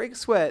anyway, Break a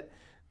Sweat,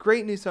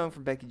 great new song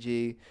from Becky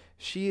G.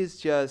 She is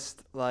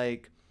just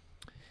like.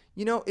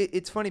 You know,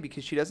 it's funny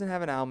because she doesn't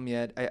have an album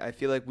yet. I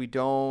feel like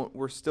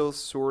we're still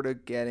sort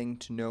of getting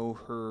to know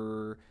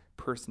her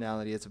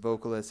personality as a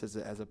vocalist, as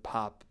a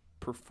pop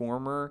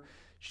performer.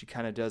 She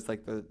kind of does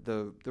like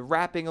the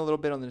rapping a little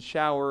bit on the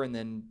shower and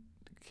then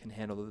can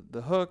handle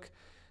the hook,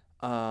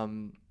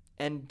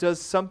 and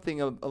does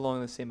something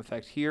along the same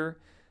effect here.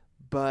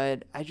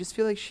 But I just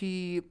feel like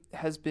she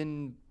has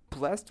been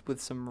blessed with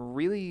some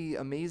really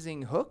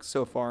amazing hooks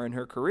so far in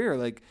her career.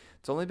 Like,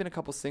 it's only been a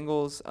couple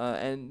singles,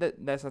 and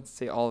that's not to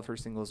say all of her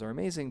singles are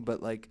amazing,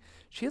 but like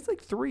she has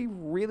like 3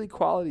 really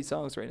quality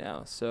songs right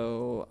now.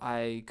 So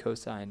I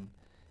co-sign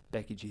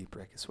Becky G,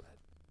 Break a Sweat.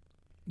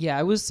 Yeah,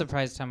 I was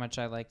surprised how much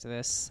I liked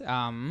this.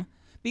 I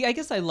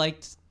guess I've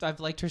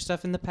liked her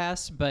stuff in the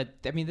past, but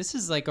I mean, this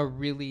is like a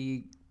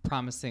really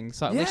promising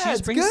song. Yeah, like, she just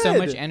it's brings so good.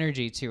 much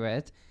energy to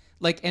it.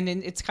 Like, and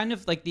it's kind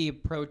of like the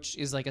approach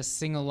is like a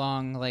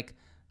sing-along, like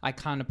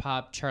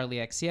Iconopop Charlie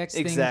XCX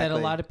thing that a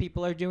Exactly. lot of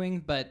people are doing,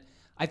 but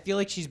I feel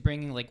like she's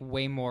bringing like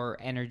way more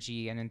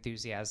energy and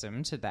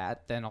enthusiasm to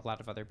that than a lot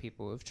of other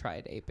people who have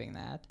tried aping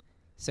that.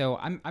 So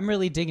I'm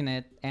really digging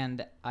it,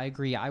 and I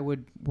agree. I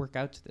would work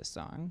out to this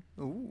song.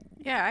 Ooh.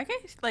 Yeah, I can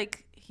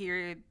like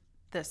hear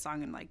this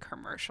song in like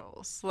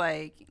commercials,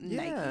 like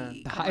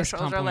Nike The highest commercials are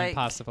compliment like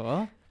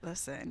possible.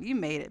 Listen, you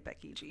made it,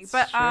 Becky G.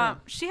 But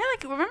she had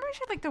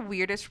like the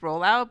weirdest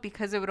rollout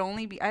because I'd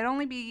only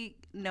be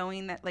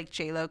knowing that like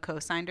J-Lo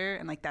co-signed her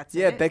and like that's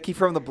Yeah, it. Becky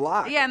from the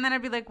Block. Yeah, and then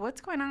I'd be like,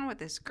 what's going on with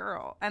this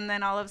girl? And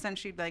then all of a sudden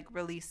she'd like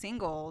release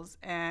singles.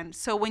 And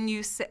so when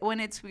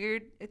it's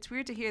weird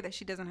to hear that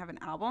she doesn't have an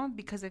album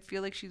because I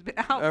feel like she's been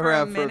out for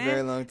a minute.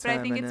 very long But I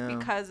time, think I it's know.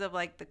 because of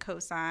like the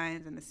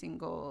co-signs and the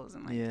singles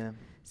and like Yeah.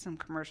 some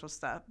commercial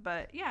stuff.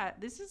 But yeah,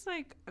 this is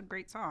like a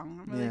great song.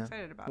 I'm really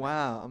excited about it.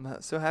 Wow,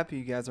 I'm so happy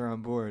you guys are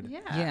on board.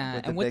 Yeah,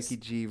 with and the Becky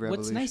G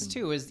revolution. what's nice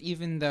too is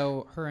even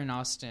though her and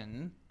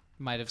Austin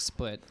might have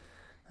split,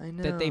 I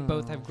know. that they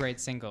both have great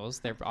singles.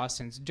 They're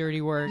Austin's Dirty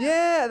Work.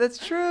 Yeah, that's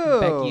true.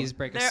 Becky's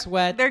Break a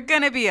Sweat. They're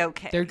gonna be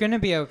okay. They're gonna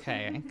be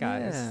okay,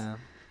 guys. Yeah.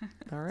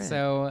 All right.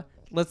 So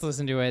let's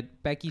listen to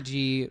it. Becky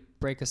G,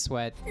 Break a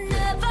Sweat. Never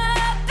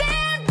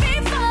been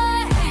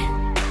before.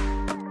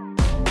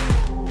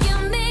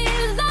 Give me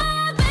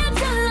love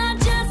until I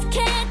just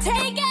can't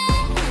take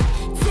it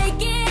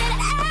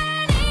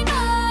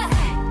anymore.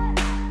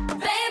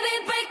 Baby,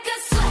 break a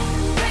sweat,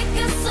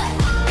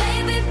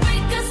 baby,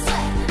 break a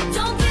sweat.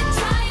 Don't get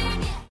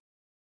tired yet.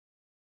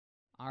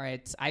 All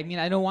right. I mean,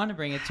 I don't want to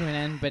bring it to an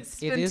end, but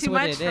It's it been is too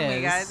what much it for me,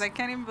 is. guys. I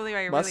can't even believe I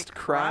really Must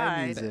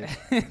cry cried.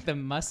 music. The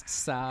must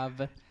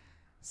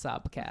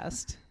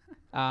sobcast.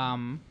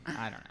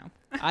 I don't know.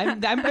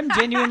 I'm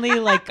genuinely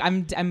like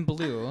I'm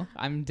blue.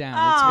 I'm down.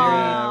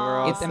 Yeah, we're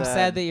all I'm sad.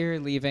 sad that you're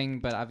leaving,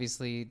 but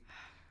obviously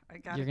I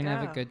gotta you're gonna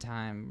have a go. good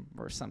time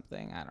or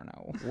something. I don't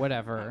know.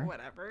 Whatever.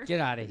 Whatever. Get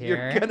out of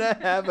here. You're gonna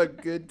have a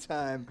good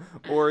time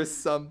or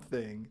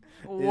something.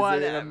 Is an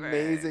Whatever.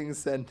 amazing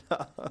send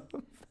off.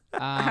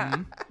 I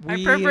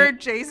we- prefer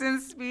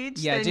Jason's speech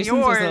Yeah, than Jason's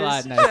yours. was a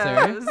lot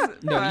nicer. shows,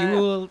 No, you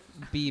but will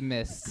be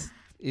missed.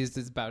 Is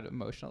about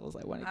emotional as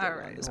I want to get All on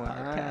right. this Wow.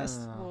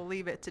 podcast. We'll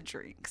leave it to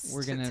drinks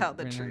We're gonna, to tell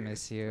the we're gonna truth.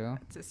 miss you,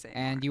 To say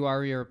and more. you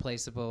are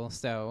irreplaceable.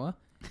 So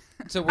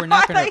we're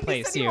not I gonna thought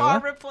replace said you. you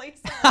are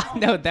replaceable.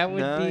 No, that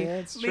would No, be. yeah,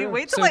 it's Wait, true.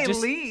 wait till So I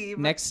just leave.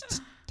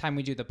 Next time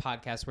we do the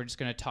podcast, we're just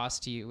gonna toss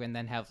to you and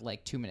then have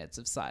like 2 minutes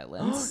of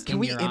silence. Can in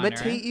we your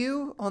imitate honor.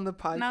 you on the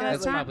podcast? that's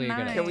That's not probably a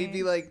good idea. Can we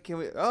be like,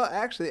 oh,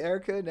 actually,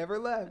 Erica never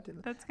left.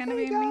 That's gonna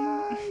Hey, be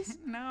guys.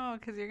 me. No,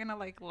 because you're gonna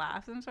like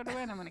laugh some sort of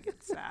way, and I'm gonna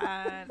get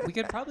sad. We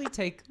could probably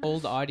take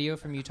old audio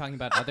from you talking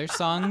about other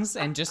songs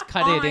and just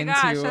cut Oh it my into.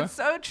 gosh, that's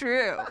so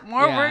true.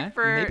 More Yeah, work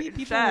for maybe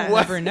people Jess. will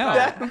never know.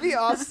 That would be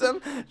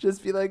awesome.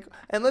 Just be like,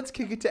 and let's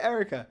kick it to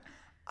Erica.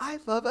 I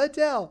love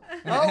Adele. Oh,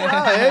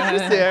 wow.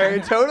 Interesting,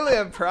 Erica. Totally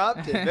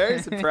unprompted. Very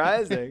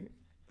surprising.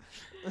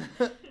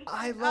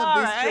 I love All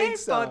this right, Drake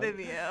song. both of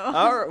you.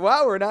 All right.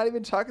 Wow, we're not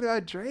even talking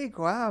about Drake.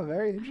 Wow,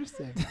 very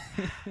interesting.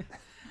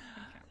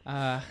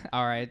 All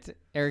right,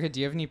 Erica, do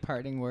you have any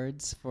parting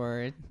words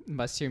for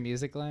Must Hear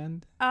Music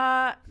Land?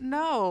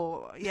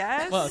 No.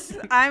 Yes. Well-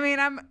 I mean,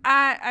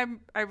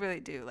 I really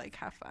do like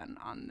have fun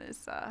on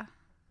this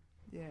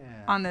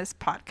Yeah. on this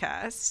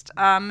podcast.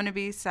 I'm gonna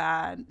be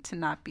sad to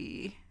not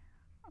be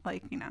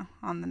like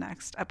on the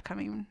next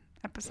upcoming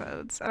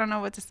episodes. I don't know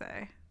what to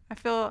say. I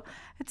feel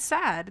it's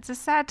sad. It's a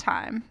sad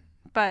time,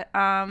 but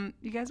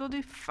you guys will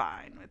do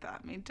fine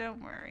without me.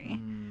 Don't worry.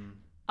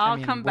 I'll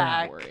mean, come we're not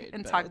back worried,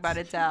 and but- talk about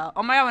Adele.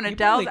 Oh my god, when You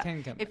Adele, probably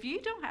can come if you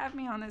don't have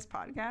me on this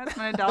podcast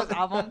when Adele's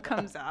album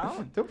comes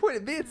out, Don't point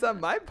at me. It's on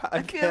my podcast.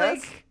 I feel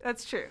like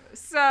that's true.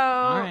 So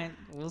All right,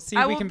 we'll see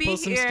I if we will can be pull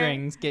some here.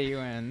 strings, get you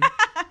in.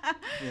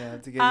 Yeah,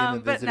 to get you in the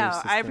but visitor no,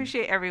 system. I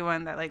appreciate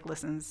everyone that like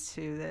listens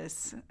to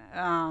this,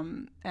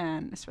 and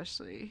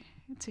especially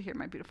to hear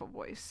my beautiful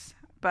voice.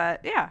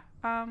 But yeah,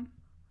 well,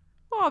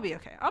 I'll be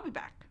okay. I'll be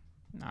back.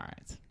 All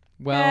right.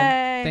 Well,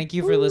 Yay. thank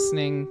you for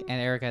listening,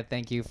 and Erica,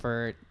 thank you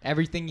for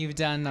everything you've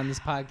done on this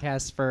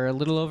podcast for a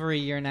little over a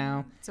year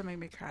now. So make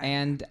me cry.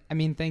 And I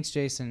mean, thanks,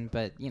 Jason,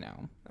 but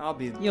I'll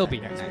be. you'll be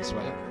here next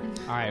week.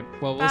 All right.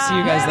 Well, we'll see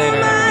you guys later.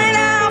 Might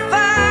I'll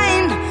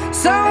find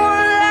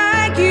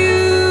someone like you.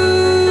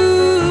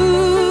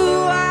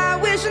 I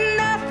wish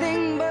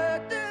nothing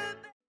but the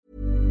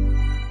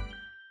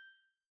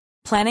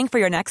Planning for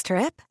your next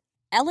trip?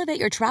 Elevate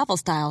your travel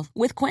style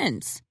with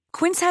Quince.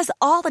 Quince has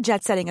all the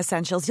jet-setting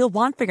essentials you'll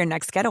want for your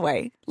next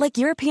getaway, like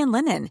European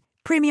linen,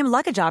 premium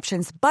luggage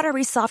options,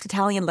 buttery soft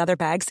Italian leather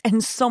bags,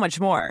 and so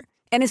much more.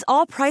 And is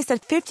all priced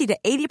at 50 to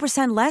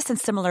 80% less than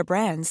similar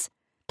brands.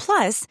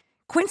 Plus,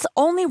 Quince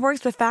only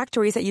works with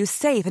factories that use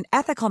safe and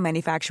ethical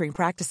manufacturing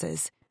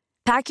practices.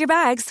 Pack your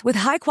bags with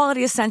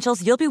high-quality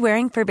essentials you'll be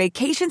wearing for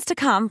vacations to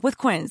come with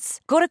Quince.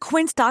 Go to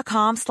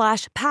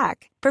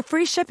quince.com/pack for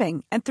free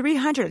shipping and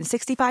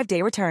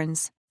 365-day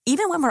returns.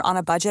 Even when we're on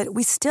a budget,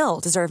 we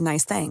still deserve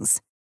nice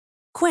things.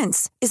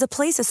 Quince is a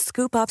place to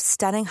scoop up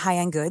stunning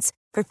high-end goods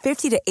for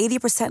 50 to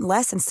 80%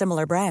 less than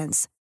similar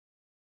brands.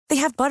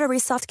 They have buttery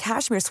soft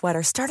cashmere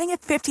sweaters starting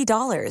at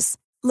 $50,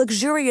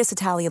 luxurious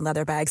Italian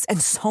leather bags, and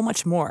so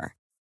much more.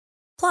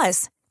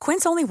 Plus,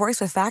 Quince only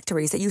works with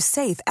factories that use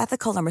safe,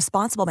 ethical, and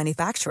responsible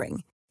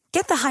manufacturing.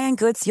 Get the high-end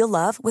goods you'll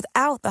love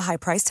without the high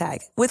price tag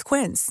with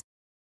Quince.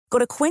 Go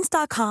to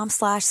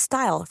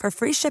quince.com/style for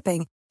free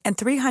shipping and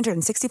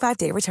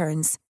 365-day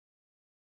returns.